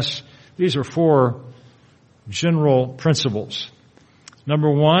nonetheless, these are four general principles.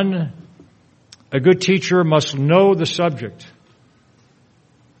 Number one, A good teacher must know the subject.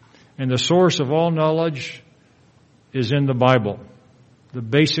 And the source of all knowledge is in the Bible. The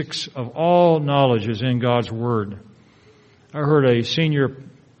basics of all knowledge is in God's Word. I heard a senior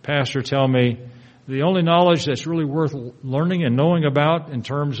pastor tell me the only knowledge that's really worth learning and knowing about in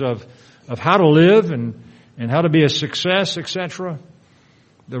terms of how to live and how to be a success, etc.,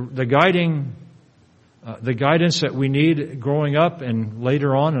 the guidance that we need growing up and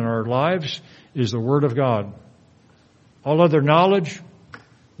later on in our lives is the Word of God. All other knowledge,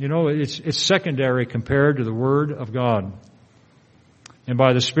 it's secondary compared to the Word of God. And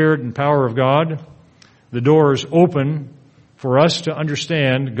by the Spirit and power of God, the door is open for us to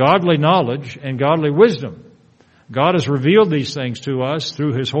understand godly knowledge and godly wisdom. God has revealed these things to us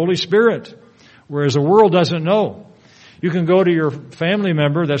through His Holy Spirit, whereas the world doesn't know. You can go to your family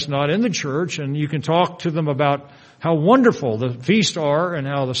member that's not in the church and you can talk to them about how wonderful the feasts are and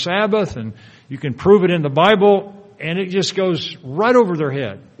how the Sabbath, and you can prove it in the Bible, and it just goes right over their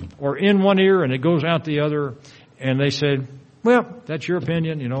head or in one ear and it goes out the other, and they said, well, that's your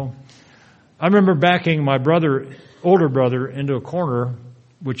opinion, I remember backing my older brother into a corner,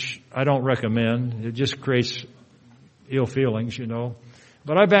 which I don't recommend. It just creates ill feelings,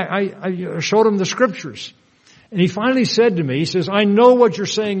 But I showed him the scriptures. And he finally said to me, he says, I know what you're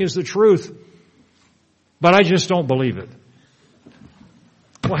saying is the truth, but I just don't believe it.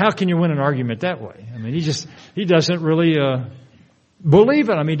 Well, how can you win an argument that way? I mean, he doesn't really believe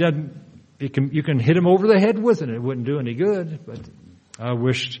it. I mean, you can hit him over the head with it. It wouldn't do any good, but I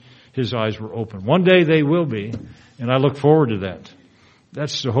wished his eyes were open. One day they will be, and I look forward to that.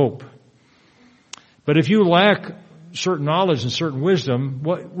 That's the hope. But if you lack certain knowledge and certain wisdom,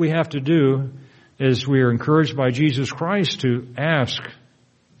 what we have to do is we are encouraged by Jesus Christ to ask,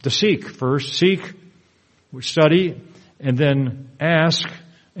 to seek first. Seek, study, and then ask,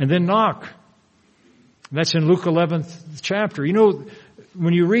 and then knock. That's in Luke 11th chapter.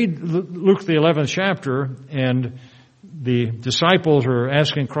 When you read Luke the 11th chapter and the disciples are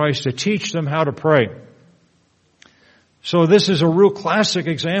asking Christ to teach them how to pray. So this is a real classic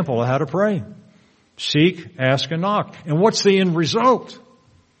example of how to pray. Seek, ask, and knock. And what's the end result?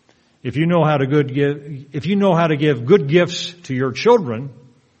 If you know how to give good gifts to your children,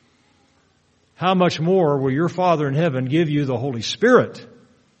 how much more will your Father in heaven give you the Holy Spirit?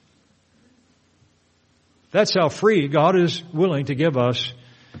 That's how free God is willing to give us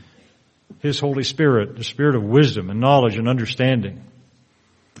His Holy Spirit, the Spirit of wisdom and knowledge and understanding.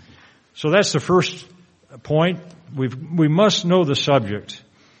 So that's the first point. We must know the subject.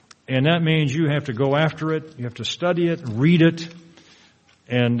 And that means you have to go after it. You have to study it, read it.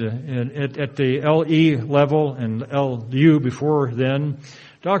 And at the LE level and LU before then,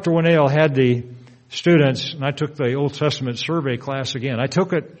 Dr. Winnale had the students, and I took the Old Testament survey class again. I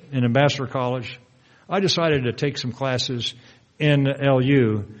took it in Ambassador College. I decided to take some classes in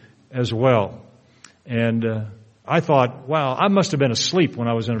LU as well. And I thought, wow, I must have been asleep when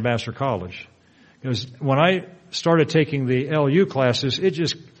I was in Ambassador College. Because when I started taking the LU classes, it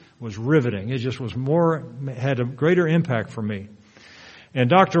just was riveting. It just was had a greater impact for me. And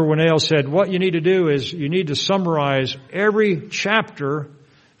Dr. Winnale said, what you need to do is you need to summarize every chapter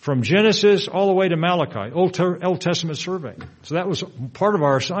from Genesis all the way to Malachi, Old Testament survey. So that was part of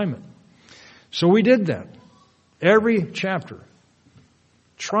our assignment. So we did that. Every chapter.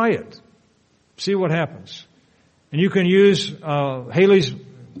 Try it. See what happens. And you can use Haley's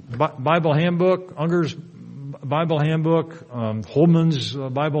Bible Handbook, Unger's Bible Handbook, Holman's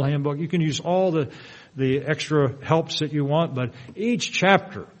Bible Handbook. You can use all the extra helps that you want, but each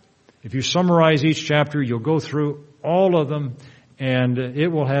chapter, if you summarize each chapter, you'll go through all of them, and it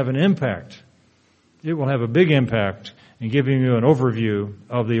will have an impact. It will have a big impact in giving you an overview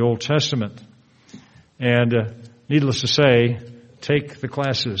of the Old Testament. And needless to say, take the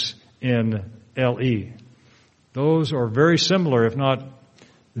classes in LE. Those are very similar, if not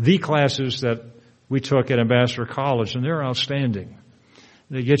the classes that we took at Ambassador College, and they're outstanding.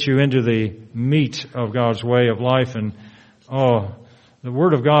 They get you into the meat of God's way of life, and the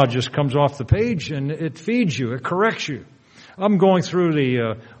Word of God just comes off the page and it feeds you, it corrects you. I'm going through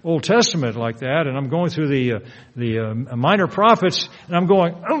the Old Testament like that, and I'm going through the minor prophets, and I'm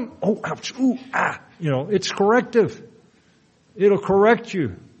going, ouch, ooh, ah. It's corrective. It'll correct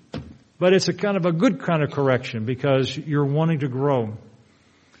you. But it's a kind of a good kind of correction because you're wanting to grow.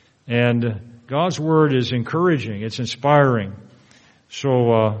 And God's Word is encouraging. It's inspiring.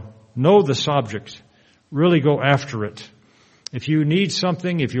 So know the subject. Really go after it. If you need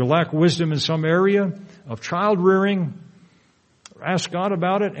something, if you lack wisdom in some area of child rearing, ask God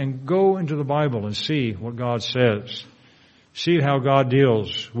about it and go into the Bible and see what God says. See how God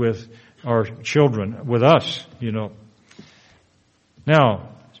deals with our children with us, Now,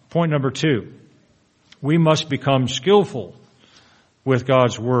 point number 2. We must become skillful with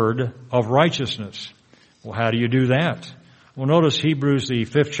God's word of righteousness. Well, how do you do that? Well, notice Hebrews, the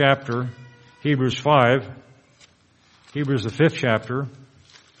 5th chapter, Hebrews 5. Hebrews, the 5th chapter.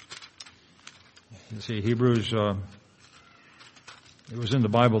 You see, Hebrews, it was in the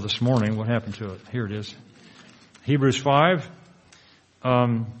Bible this morning. What happened to it? Here it is. Hebrews 5,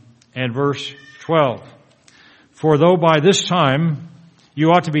 and verse 12. For though by this time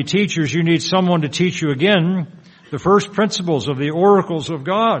you ought to be teachers, you need someone to teach you again the first principles of the oracles of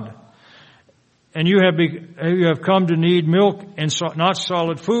God. And you have come to need milk and not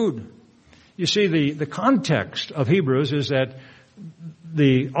solid food. You see, the context of Hebrews is that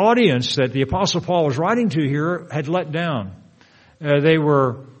the audience that the Apostle Paul was writing to here had let down. They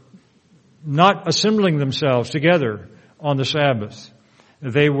were not assembling themselves together on the Sabbath.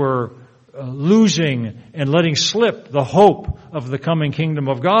 They were losing and letting slip the hope of the coming kingdom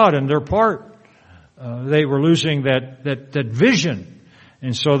of God and their part. They were losing that vision.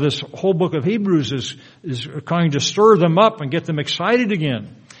 And so this whole book of Hebrews is trying to stir them up and get them excited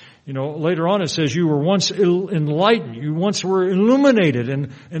again. Later on it says you were once enlightened. You once were illuminated.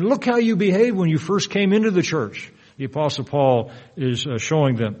 And look how you behaved when you first came into the church. The Apostle Paul is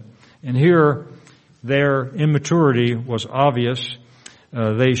showing them. And here their immaturity was obvious.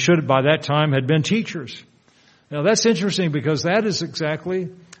 They should by that time had been teachers. Now that's interesting because that is exactly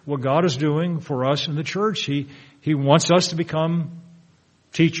what God is doing for us in the church. He wants us to become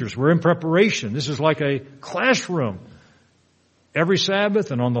teachers. We're in preparation. This is like a classroom. Every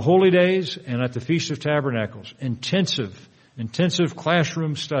Sabbath and on the holy days and at the Feast of Tabernacles. Intensive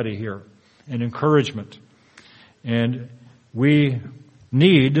classroom study here and encouragement. And we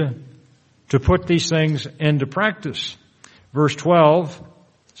need to put these things into practice. Verse 12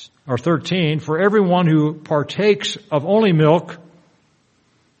 or 13, for everyone who partakes of only milk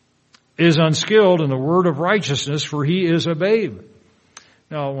is unskilled in the word of righteousness, for he is a babe.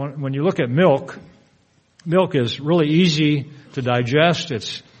 Now, when you look at milk is really easy to digest.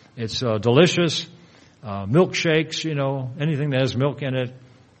 It's delicious. Milkshakes, anything that has milk in it,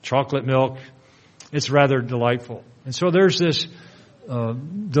 chocolate milk, it's rather delightful. And so there's this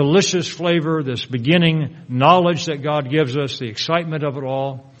delicious flavor, this beginning knowledge that God gives us, the excitement of it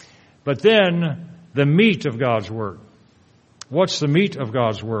all. But then the meat of God's Word. What's the meat of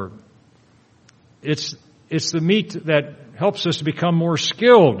God's Word? It's the meat that helps us to become more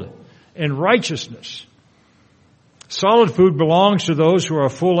skilled in righteousness. Solid food belongs to those who are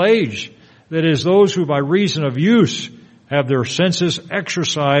of full age. That is, those who by reason of use have their senses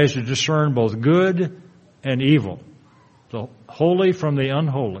exercised to discern both good and evil. The holy from the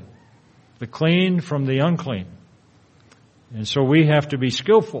unholy. The clean from the unclean. And so we have to be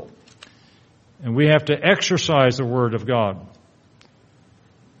skillful. And we have to exercise the Word of God.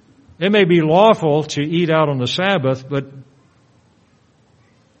 It may be lawful to eat out on the Sabbath, but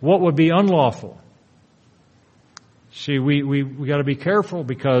what would be unlawful? See, we got to be careful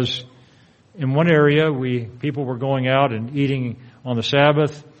because in one area people were going out and eating on the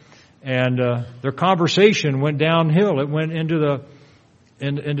Sabbath, and their conversation went downhill. It went into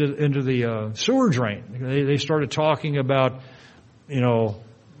the sewer drain. They started talking about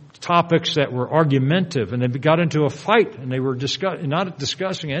topics that were argumentative, and they got into a fight, and they were not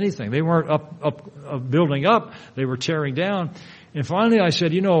discussing anything. They weren't up building up. They were tearing down. And finally I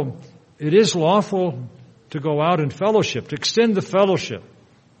said, it is lawful to go out in fellowship, to extend the fellowship.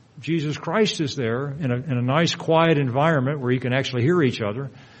 Jesus Christ is there in a nice, quiet environment where you can actually hear each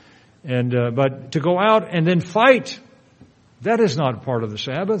other. But to go out and then fight, that is not part of the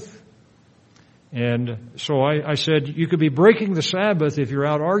Sabbath. And so I said, you could be breaking the Sabbath if you're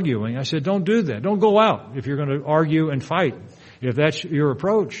out arguing. I said, don't do that. Don't go out if you're going to argue and fight, if that's your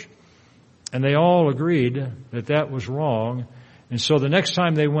approach. And they all agreed that was wrong. And so the next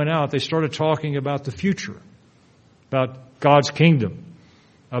time they went out, they started talking about the future, about God's kingdom,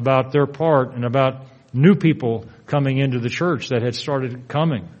 about their part, and about new people coming into the church that had started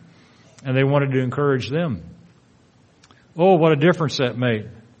coming. And they wanted to encourage them. Oh, what a difference that made.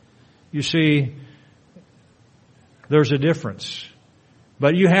 You see, there's a difference.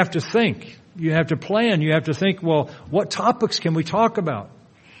 But you have to think. You have to plan. You have to think, well, what topics can we talk about?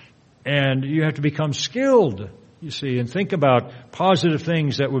 And you have to become skilled, you see, and think about positive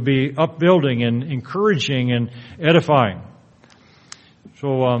things that would be upbuilding and encouraging and edifying.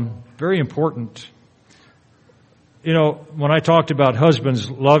 So, very important. When I talked about husbands,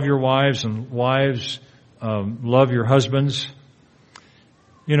 love your wives, and wives, love your husbands,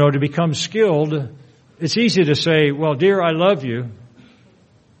 to become skilled, it's easy to say, well, dear, I love you.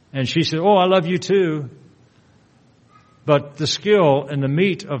 And she said, "Oh, I love you too." But the skill and the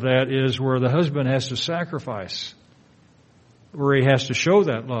meat of that is where the husband has to sacrifice, where he has to show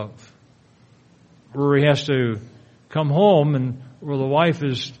that love, where he has to come home and where the wife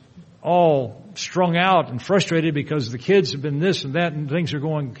is all strung out and frustrated because the kids have been this and that and things are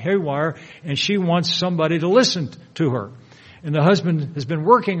going haywire, and she wants somebody to listen to her. And the husband has been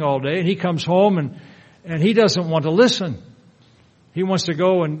working all day, and he comes home and he doesn't want to listen. He wants to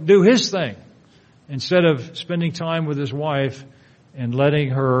go and do his thing instead of spending time with his wife and letting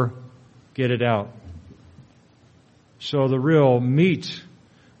her get it out. So the real meat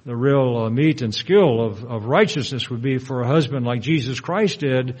and skill of righteousness would be for a husband like Jesus Christ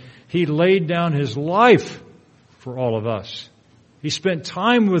did. He laid down his life for all of us. He spent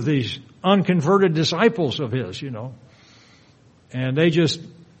time with these unconverted disciples of his, and they just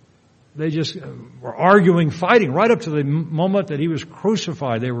were arguing, fighting right up to the moment that he was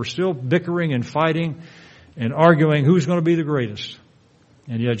crucified. They were still bickering and fighting and arguing who's going to be the greatest.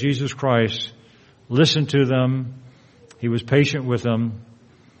 And yet Jesus Christ listened to them. He was patient with them.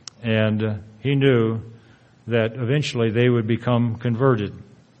 And he knew that eventually they would become converted.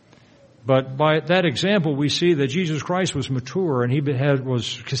 But by that example, we see that Jesus Christ was mature and he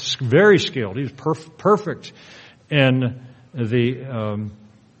was very skilled. He was perfect in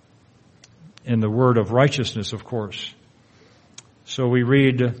the word of righteousness, of course. So we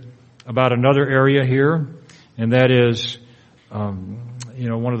read about another area here, and that is,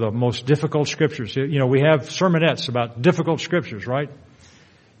 one of the most difficult scriptures. We have sermonettes about difficult scriptures, right?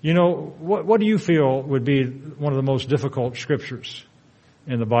 What do you feel would be one of the most difficult scriptures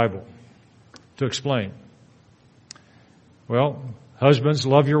in the Bible to explain? Well, husbands,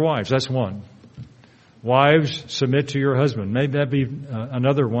 love your wives. That's one. Wives, submit to your husband. Maybe that'd be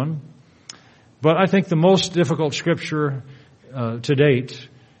another one. But I think the most difficult scripture to date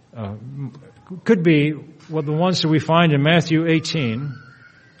could be the ones that we find in Matthew 18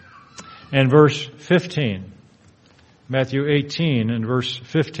 and verse 15. Matthew 18 and verse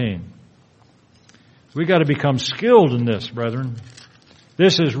 15. We got to become skilled in this, brethren.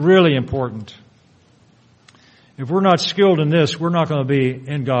 This is really important. If we're not skilled in this, we're not going to be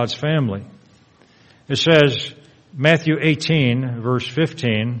in God's family. It says, Matthew 18 verse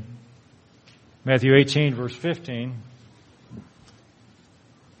 15. Matthew 18 verse 15.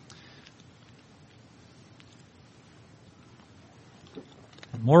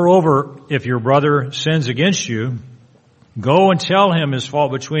 Moreover, if your brother sins against you, go and tell him his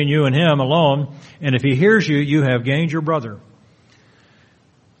fault between you and him alone, and if he hears you, you have gained your brother.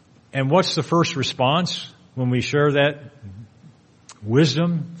 And what's the first response when we share that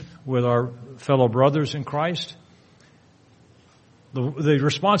wisdom with our fellow brothers in Christ? The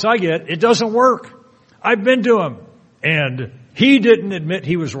response I get, it doesn't work. I've been to him, and he didn't admit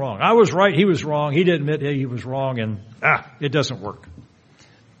he was wrong. I was right, he was wrong. He didn't admit he was wrong, and it doesn't work.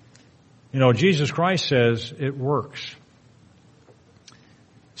 Jesus Christ says it works.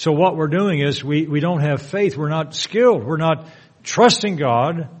 So what we're doing is we don't have faith. We're not skilled. We're not trusting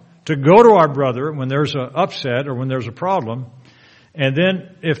God to go to our brother when there's an upset or when there's a problem. And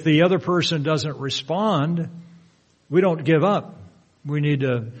then if the other person doesn't respond, we don't give up. We need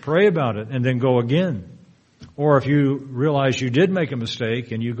to pray about it and then go again. Or if you realize you did make a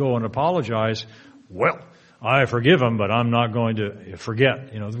mistake and you go and apologize, well, I forgive him, but I'm not going to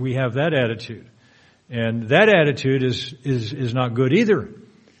forget. We have that attitude. And that attitude is not good either.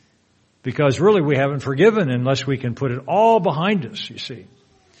 Because really we haven't forgiven unless we can put it all behind us, you see.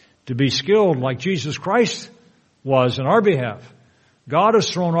 To be skilled like Jesus Christ was in our behalf. God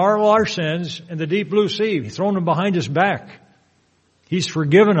has thrown all our sins in the deep blue sea. He's thrown them behind his back. He's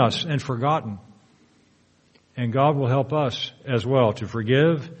forgiven us and forgotten. And God will help us as well to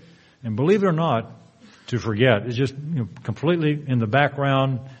forgive. And believe it or not, to forget. It's just completely in the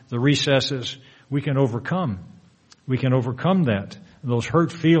background, the recesses. We can overcome. We can overcome that. Those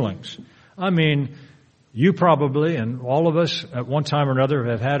hurt feelings. I mean, you probably, and all of us at one time or another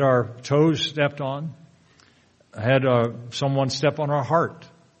have had our toes stepped on, had someone step on our heart,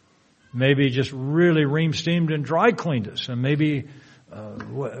 maybe just really ream steamed and dry cleaned us, and maybe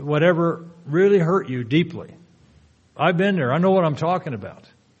whatever really hurt you deeply. I've been there. I know what I'm talking about.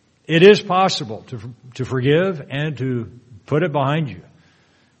 It is possible to forgive and to put it behind you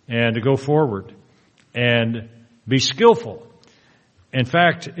and to go forward and be skillful. In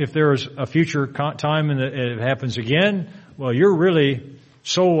fact, if there's a future time and it happens again, well, you're really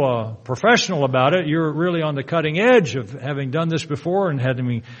so professional about it. You're really on the cutting edge of having done this before and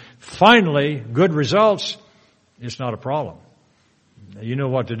having finally good results. It's not a problem. You know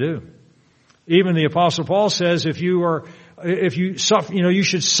what to do. Even the Apostle Paul says if you are if you suffer, you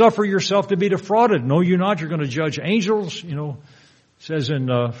should suffer yourself to be defrauded. Know you not, you're going to judge angels. It says in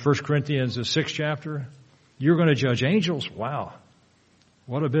 1 Corinthians, the 6th chapter, you're going to judge angels. Wow.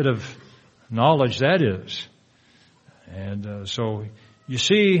 What a bit of knowledge that is. And so you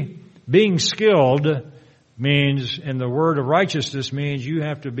see, being skilled means, in the word of righteousness, means you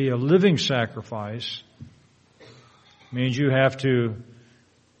have to be a living sacrifice. Means you have to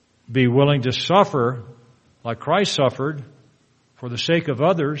be willing to suffer like Christ suffered for the sake of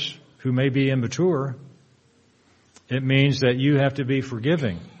others who may be immature. It means that you have to be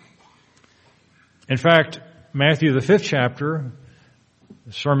forgiving. In fact, Matthew, the 5th chapter,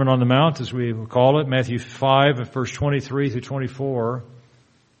 the Sermon on the Mount, as we will call it, Matthew 5, verse 23 through 24,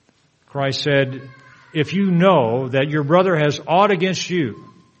 Christ said, if you know that your brother has aught against you,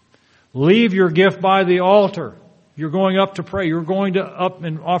 leave your gift by the altar. You're going up to pray. You're going to up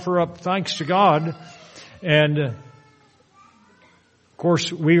and offer up thanks to God. And, of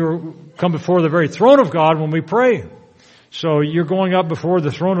course, we come before the very throne of God when we pray. So you're going up before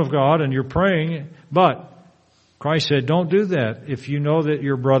the throne of God and you're praying. But Christ said, don't do that. If you know that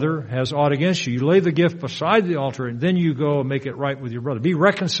your brother has aught against you, you lay the gift beside the altar and then you go and make it right with your brother. Be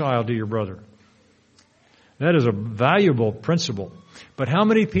reconciled to your brother. That is a valuable principle. But how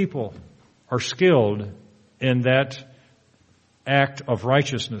many people are skilled in that act of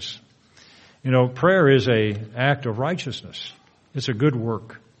righteousness? Prayer is an act of righteousness. It's a good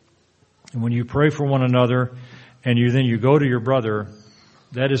work. And when you pray for one another and then you go to your brother,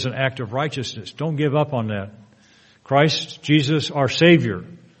 that is an act of righteousness. Don't give up on that. Christ Jesus, our Savior,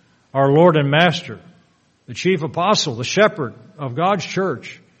 our Lord and Master, the chief apostle, the shepherd of God's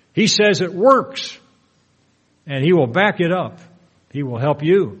church, He says it works. And He will back it up. He will help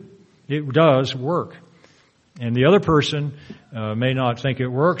you. It does work. And the other person may not think it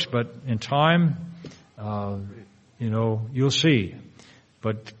works, but in time, you'll see.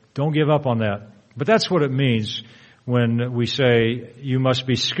 But don't give up on that. But that's what it means when we say you must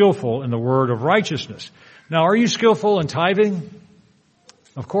be skillful in the word of righteousness. Now, are you skillful in tithing?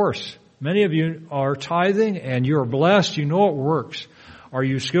 Of course. Many of you are tithing and you're blessed. You know it works. Are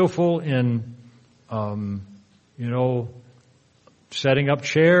you skillful in, setting up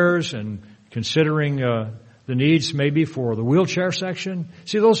chairs and considering the needs maybe for the wheelchair section?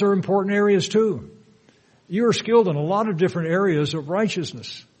 See, those are important areas too. You are skilled in a lot of different areas of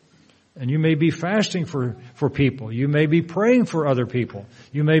righteousness. And you may be fasting for people. You may be praying for other people.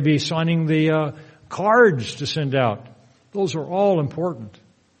 You may be signing the cards to send out. Those are all important.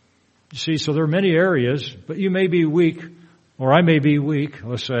 You see, so there are many areas, but you may be weak, or I may be weak,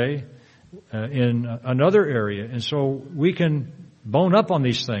 let's say, in another area. And so we can bone up on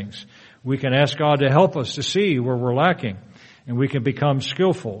these things. We can ask God to help us to see where we're lacking, and we can become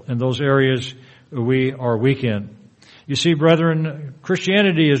skillful in those areas we are weak in. You see, brethren,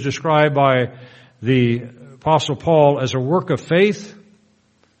 Christianity is described by the Apostle Paul as a work of faith,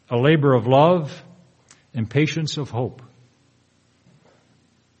 a labor of love, and patience of hope.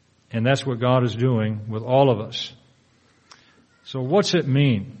 And that's what God is doing with all of us. So what's it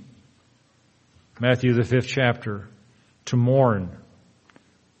mean, Matthew the 5th chapter, to mourn?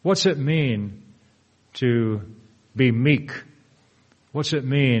 What's it mean to be meek? What's it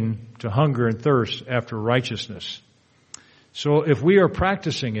mean to hunger and thirst after righteousness? So if we are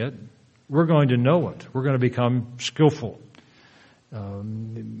practicing it, we're going to know it. We're going to become skillful.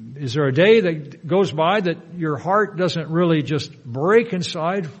 Is there a day that goes by that your heart doesn't really just break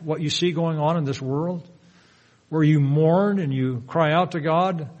inside what you see going on in this world? Where you mourn and you cry out to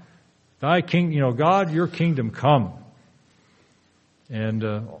God, Thy king, God, your kingdom come. And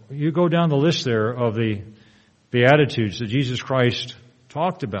you go down the list there of the Beatitudes that Jesus Christ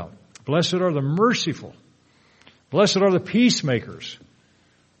talked about. Blessed are the merciful. Blessed are the peacemakers.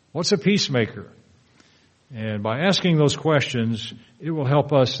 What's a peacemaker? And by asking those questions, it will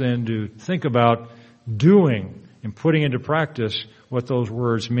help us then to think about doing and putting into practice what those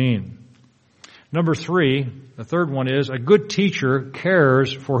words mean. Number 3, the third one is, a good teacher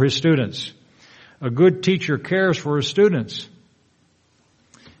cares for his students. A good teacher cares for his students.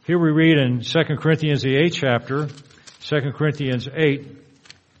 Here we read in 2 Corinthians, the 8th chapter, 2 Corinthians 8,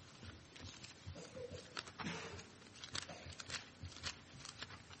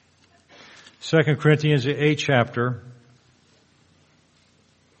 Second Corinthians, the 8th chapter.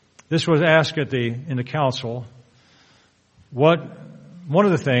 This was asked in the council. One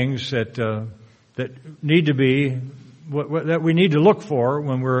of the things that need to be, that we need to look for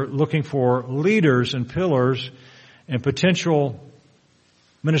when we're looking for leaders and pillars and potential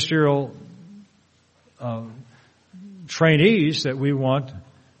ministerial trainees that we want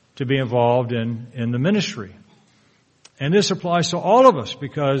to be involved in the ministry. And this applies to all of us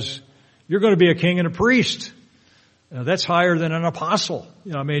because you're going to be a king and a priest. That's higher than an apostle.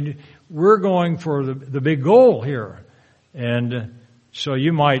 We're going for the big goal here. And so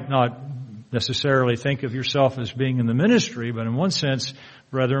you might not necessarily think of yourself as being in the ministry, but in one sense,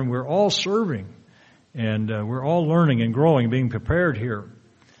 brethren, we're all serving. And we're all learning and growing, being prepared here.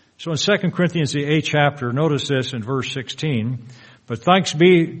 So in 2 Corinthians, the 8th chapter, notice this in verse 16. But thanks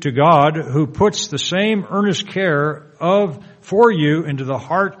be to God who puts the same earnest care for you into the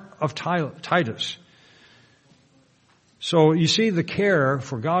heart of Titus. So you see, the care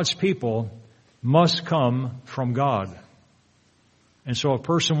for God's people must come from God. And so a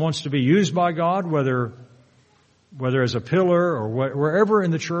person wants to be used by God, whether as a pillar or wherever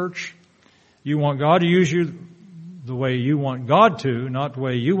in the church, you want God to use you the way you want God to, not the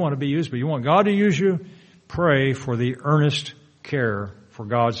way you want to be used, but you want God to use you. Pray for the earnest care for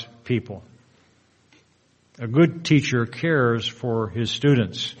God's people. A good teacher cares for his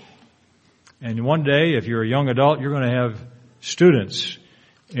students. And one day, if you're a young adult, you're going to have students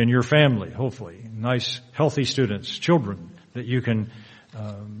in your family, hopefully. Nice, healthy students, children that you can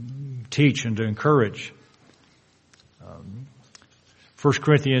teach and to encourage. 1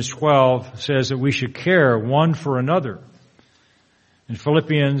 Corinthians 12 says that we should care one for another. In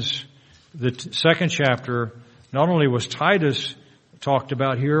Philippians, the 2nd chapter, not only was Titus talked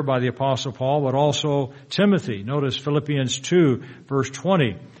about here by the Apostle Paul, but also Timothy. Notice Philippians 2, verse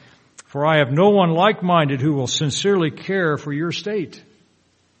 20. For I have no one like-minded who will sincerely care for your state.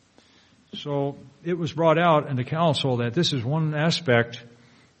 So it was brought out in the council that this is one aspect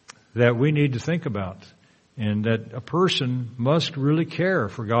that we need to think about, and that a person must really care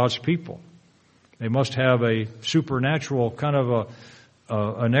for God's people. They must have a supernatural kind of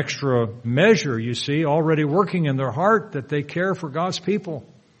an extra measure, you see, already working in their heart that they care for God's people.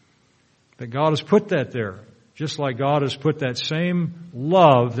 That God has put that there. Just like God has put that same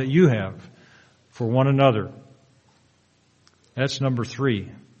love that you have for one another. That's number 3.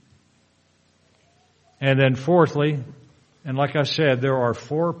 And then fourthly, and like I said, there are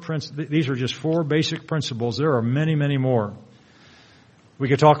these are just 4 basic principles. There are many, many more. We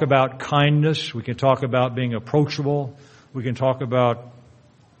could talk about kindness. We can talk about being approachable. We can talk about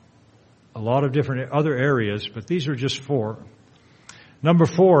a lot of different other areas, but these are just 4. Number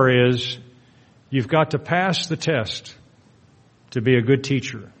 4 is you've got to pass the test to be a good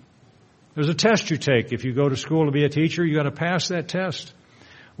teacher. There's a test you take. If you go to school to be a teacher, you've got to pass that test.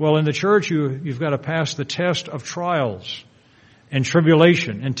 Well, in the church, you've got to pass the test of trials and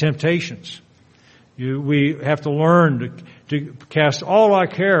tribulation and temptations. We have to learn to cast all our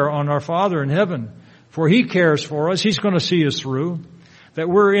care on our Father in heaven, for He cares for us. He's going to see us through. That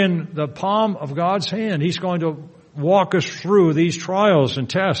we're in the palm of God's hand. He's going to walk us through these trials and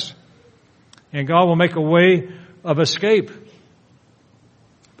tests. And God will make a way of escape.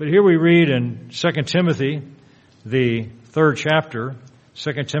 But here we read in 2 Timothy, the 3rd chapter,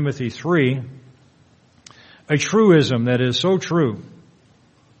 2 Timothy 3, a truism that is so true.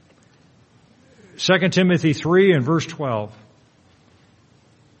 2 Timothy 3 and verse 12.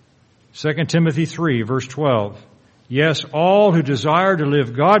 2 Timothy 3, verse 12. Yes, all who desire to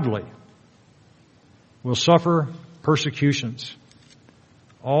live godly will suffer persecutions.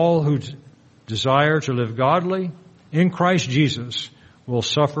 All who desire to live godly in Christ Jesus will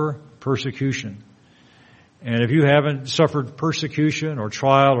suffer persecution. And if you haven't suffered persecution or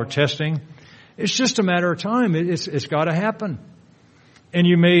trial or testing, it's just a matter of time. It's got to happen. And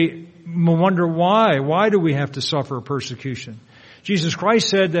you may wonder why. Why do we have to suffer persecution? Jesus Christ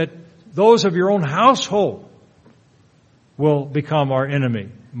said that those of your own household will become our enemy.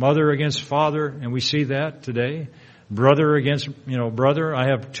 Mother against father, and we see that today. Brother against, brother. I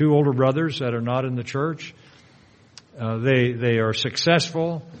have 2 older brothers that are not in the church. They are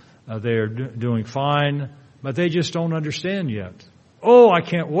successful. They are doing fine, but they just don't understand yet. Oh, I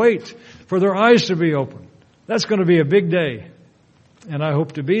can't wait for their eyes to be opened. That's going to be a big day, and I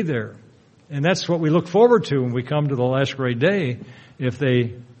hope to be there. And that's what we look forward to when we come to the last great day, if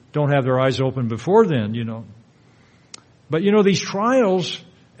they don't have their eyes open before then, But these trials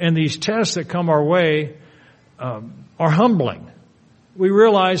and these tests that come our way are humbling. We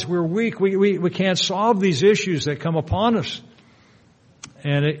realize we're weak. We can't solve these issues that come upon us.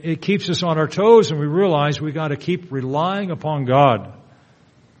 And it keeps us on our toes, and we realize we got to keep relying upon God.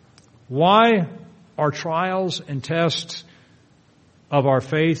 Why are trials and tests of our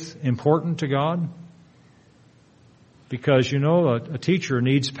faith important to God? Because, a teacher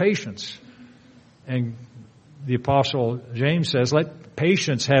needs patience. And the Apostle James says, let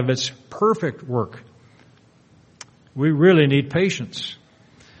patience have its perfect work. We really need patience.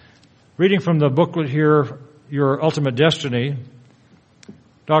 Reading from the booklet here, your ultimate destiny,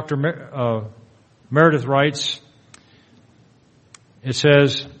 Dr. Meredith writes, it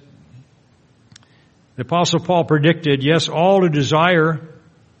says, the Apostle Paul predicted, yes, all who desire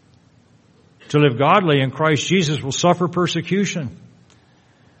to live godly in Christ Jesus will suffer persecution.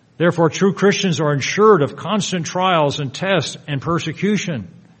 Therefore, true Christians are assured of constant trials and tests and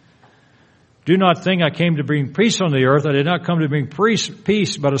persecution. Do not think I came to bring peace on the earth. I did not come to bring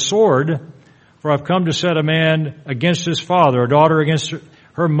peace, but a sword. For I've come to set a man against his father, a daughter against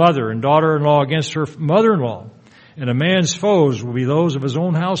her mother, and daughter-in-law against her mother-in-law. And a man's foes will be those of his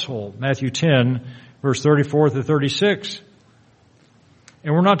own household. Matthew 10, verse 34 to 36.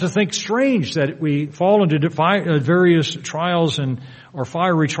 And we're not to think strange that we fall into various trials or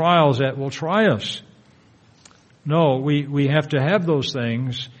fiery trials that will try us. No, we have to have those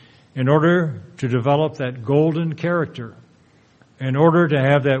things in order to develop that golden character, in order to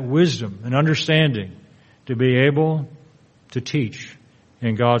have that wisdom and understanding to be able to teach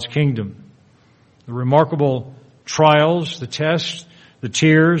in God's kingdom. The remarkable trials, the tests, the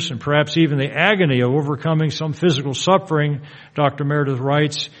tears, and perhaps even the agony of overcoming some physical suffering, Dr. Meredith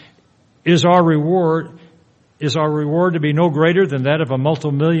writes, is our reward to be no greater than that of a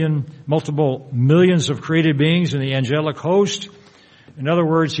multiple millions of created beings in the angelic host? In other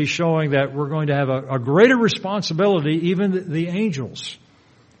words, he's showing that we're going to have a greater responsibility, even the angels.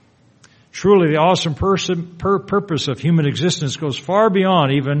 Truly, the awesome purpose of human existence goes far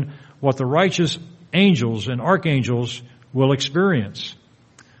beyond even what the righteous angels and archangels will experience.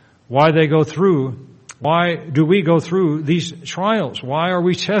 Why do we go through these trials? Why are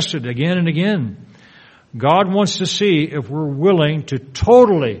we tested again and again? God wants to see if we're willing to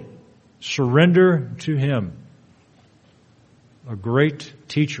totally surrender to Him. A great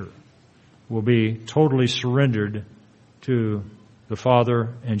teacher will be totally surrendered to the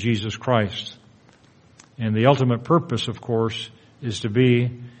Father and Jesus Christ. And the ultimate purpose, of course, is to be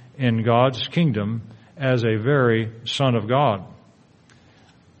in God's kingdom as a very Son of God.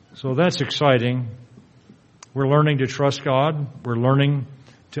 So that's exciting. We're learning to trust God. We're learning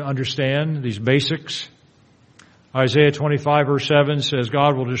to understand these basics. Isaiah 25 verse 7 says,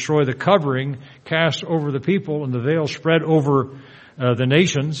 God will destroy the covering cast over the people and the veil spread over the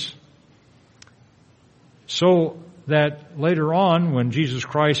nations, so that later on, when Jesus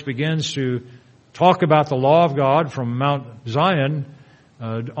Christ begins to talk about the law of God from Mount Zion,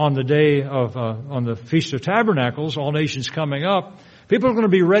 on the Feast of Tabernacles, all nations coming up, people are going to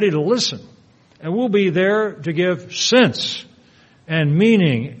be ready to listen. And we'll be there to give sense and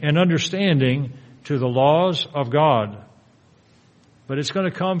meaning and understanding to the laws of God. But it's going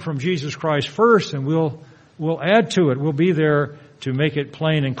to come from Jesus Christ first, and we'll add to it. We'll be there to make it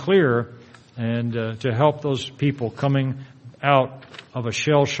plain and clear, and to help those people coming out of a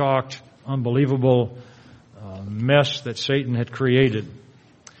shell-shocked, unbelievable mess that Satan had created.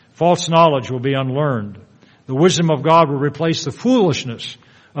 False knowledge will be unlearned. The wisdom of God will replace the foolishness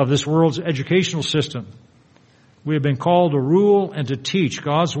of this world's educational system. We have been called to rule and to teach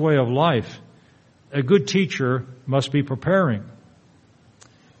God's way of life. A good teacher must be preparing.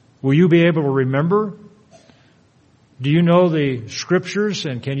 Will you be able to remember? Do you know the scriptures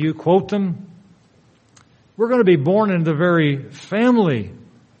and can you quote them? We're going to be born into the very family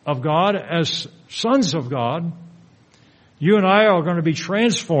of God as sons of God. You and I are going to be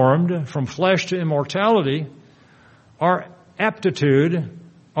transformed from flesh to immortality. Our aptitude,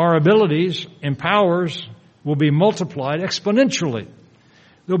 our abilities and powers will be multiplied exponentially.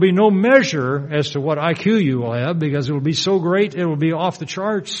 There'll be no measure as to what IQ you will have, because it will be so great it will be off the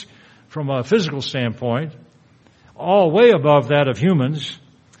charts from a physical standpoint, all way above that of humans,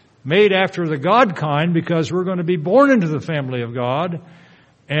 made after the God kind, because we're going to be born into the family of God.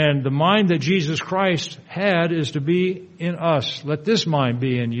 And the mind that Jesus Christ had is to be in us. Let this mind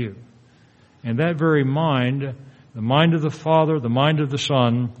be in you. And that very mind, the mind of the Father, the mind of the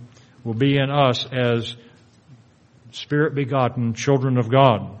Son, will be in us as Spirit-begotten children of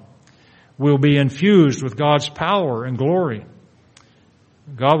God. We'll be infused with God's power and glory.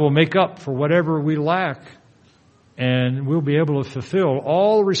 God will make up for whatever we lack, and we'll be able to fulfill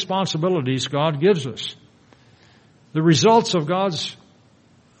all responsibilities God gives us. The results of God's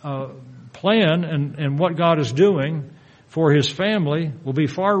plan and what God is doing for His family will be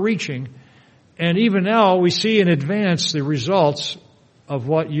far-reaching. And even now, we see in advance the results of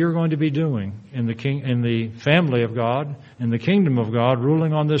what you're going to be doing in the family of God, in the kingdom of God,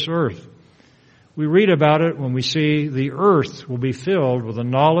 ruling on this earth. We read about it when we see the earth will be filled with the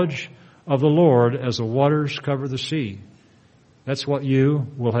knowledge of the Lord as the waters cover the sea. That's what you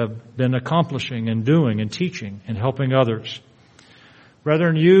will have been accomplishing and doing and teaching and helping others.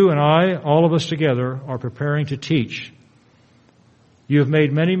 Brethren, you and I, all of us together, are preparing to teach. You have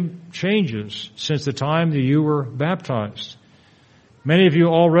made many changes since the time that you were baptized. Many of you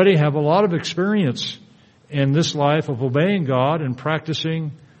already have a lot of experience in this life of obeying God and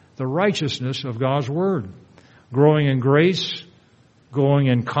practicing the righteousness of God's Word, growing in grace, growing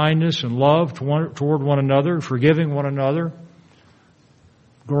in kindness and love toward one another, forgiving one another,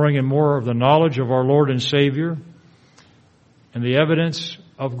 growing in more of the knowledge of our Lord and Savior, and the evidence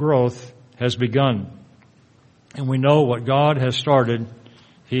of growth has begun. And we know what God has started,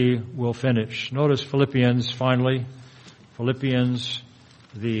 He will finish. Notice Philippians, finally. Philippians,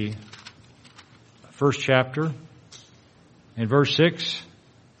 the first chapter, in verse 6.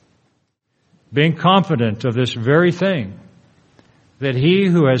 Being confident of this very thing, that He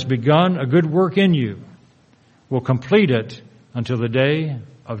who has begun a good work in you will complete it until the day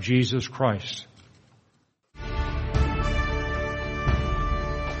of Jesus Christ.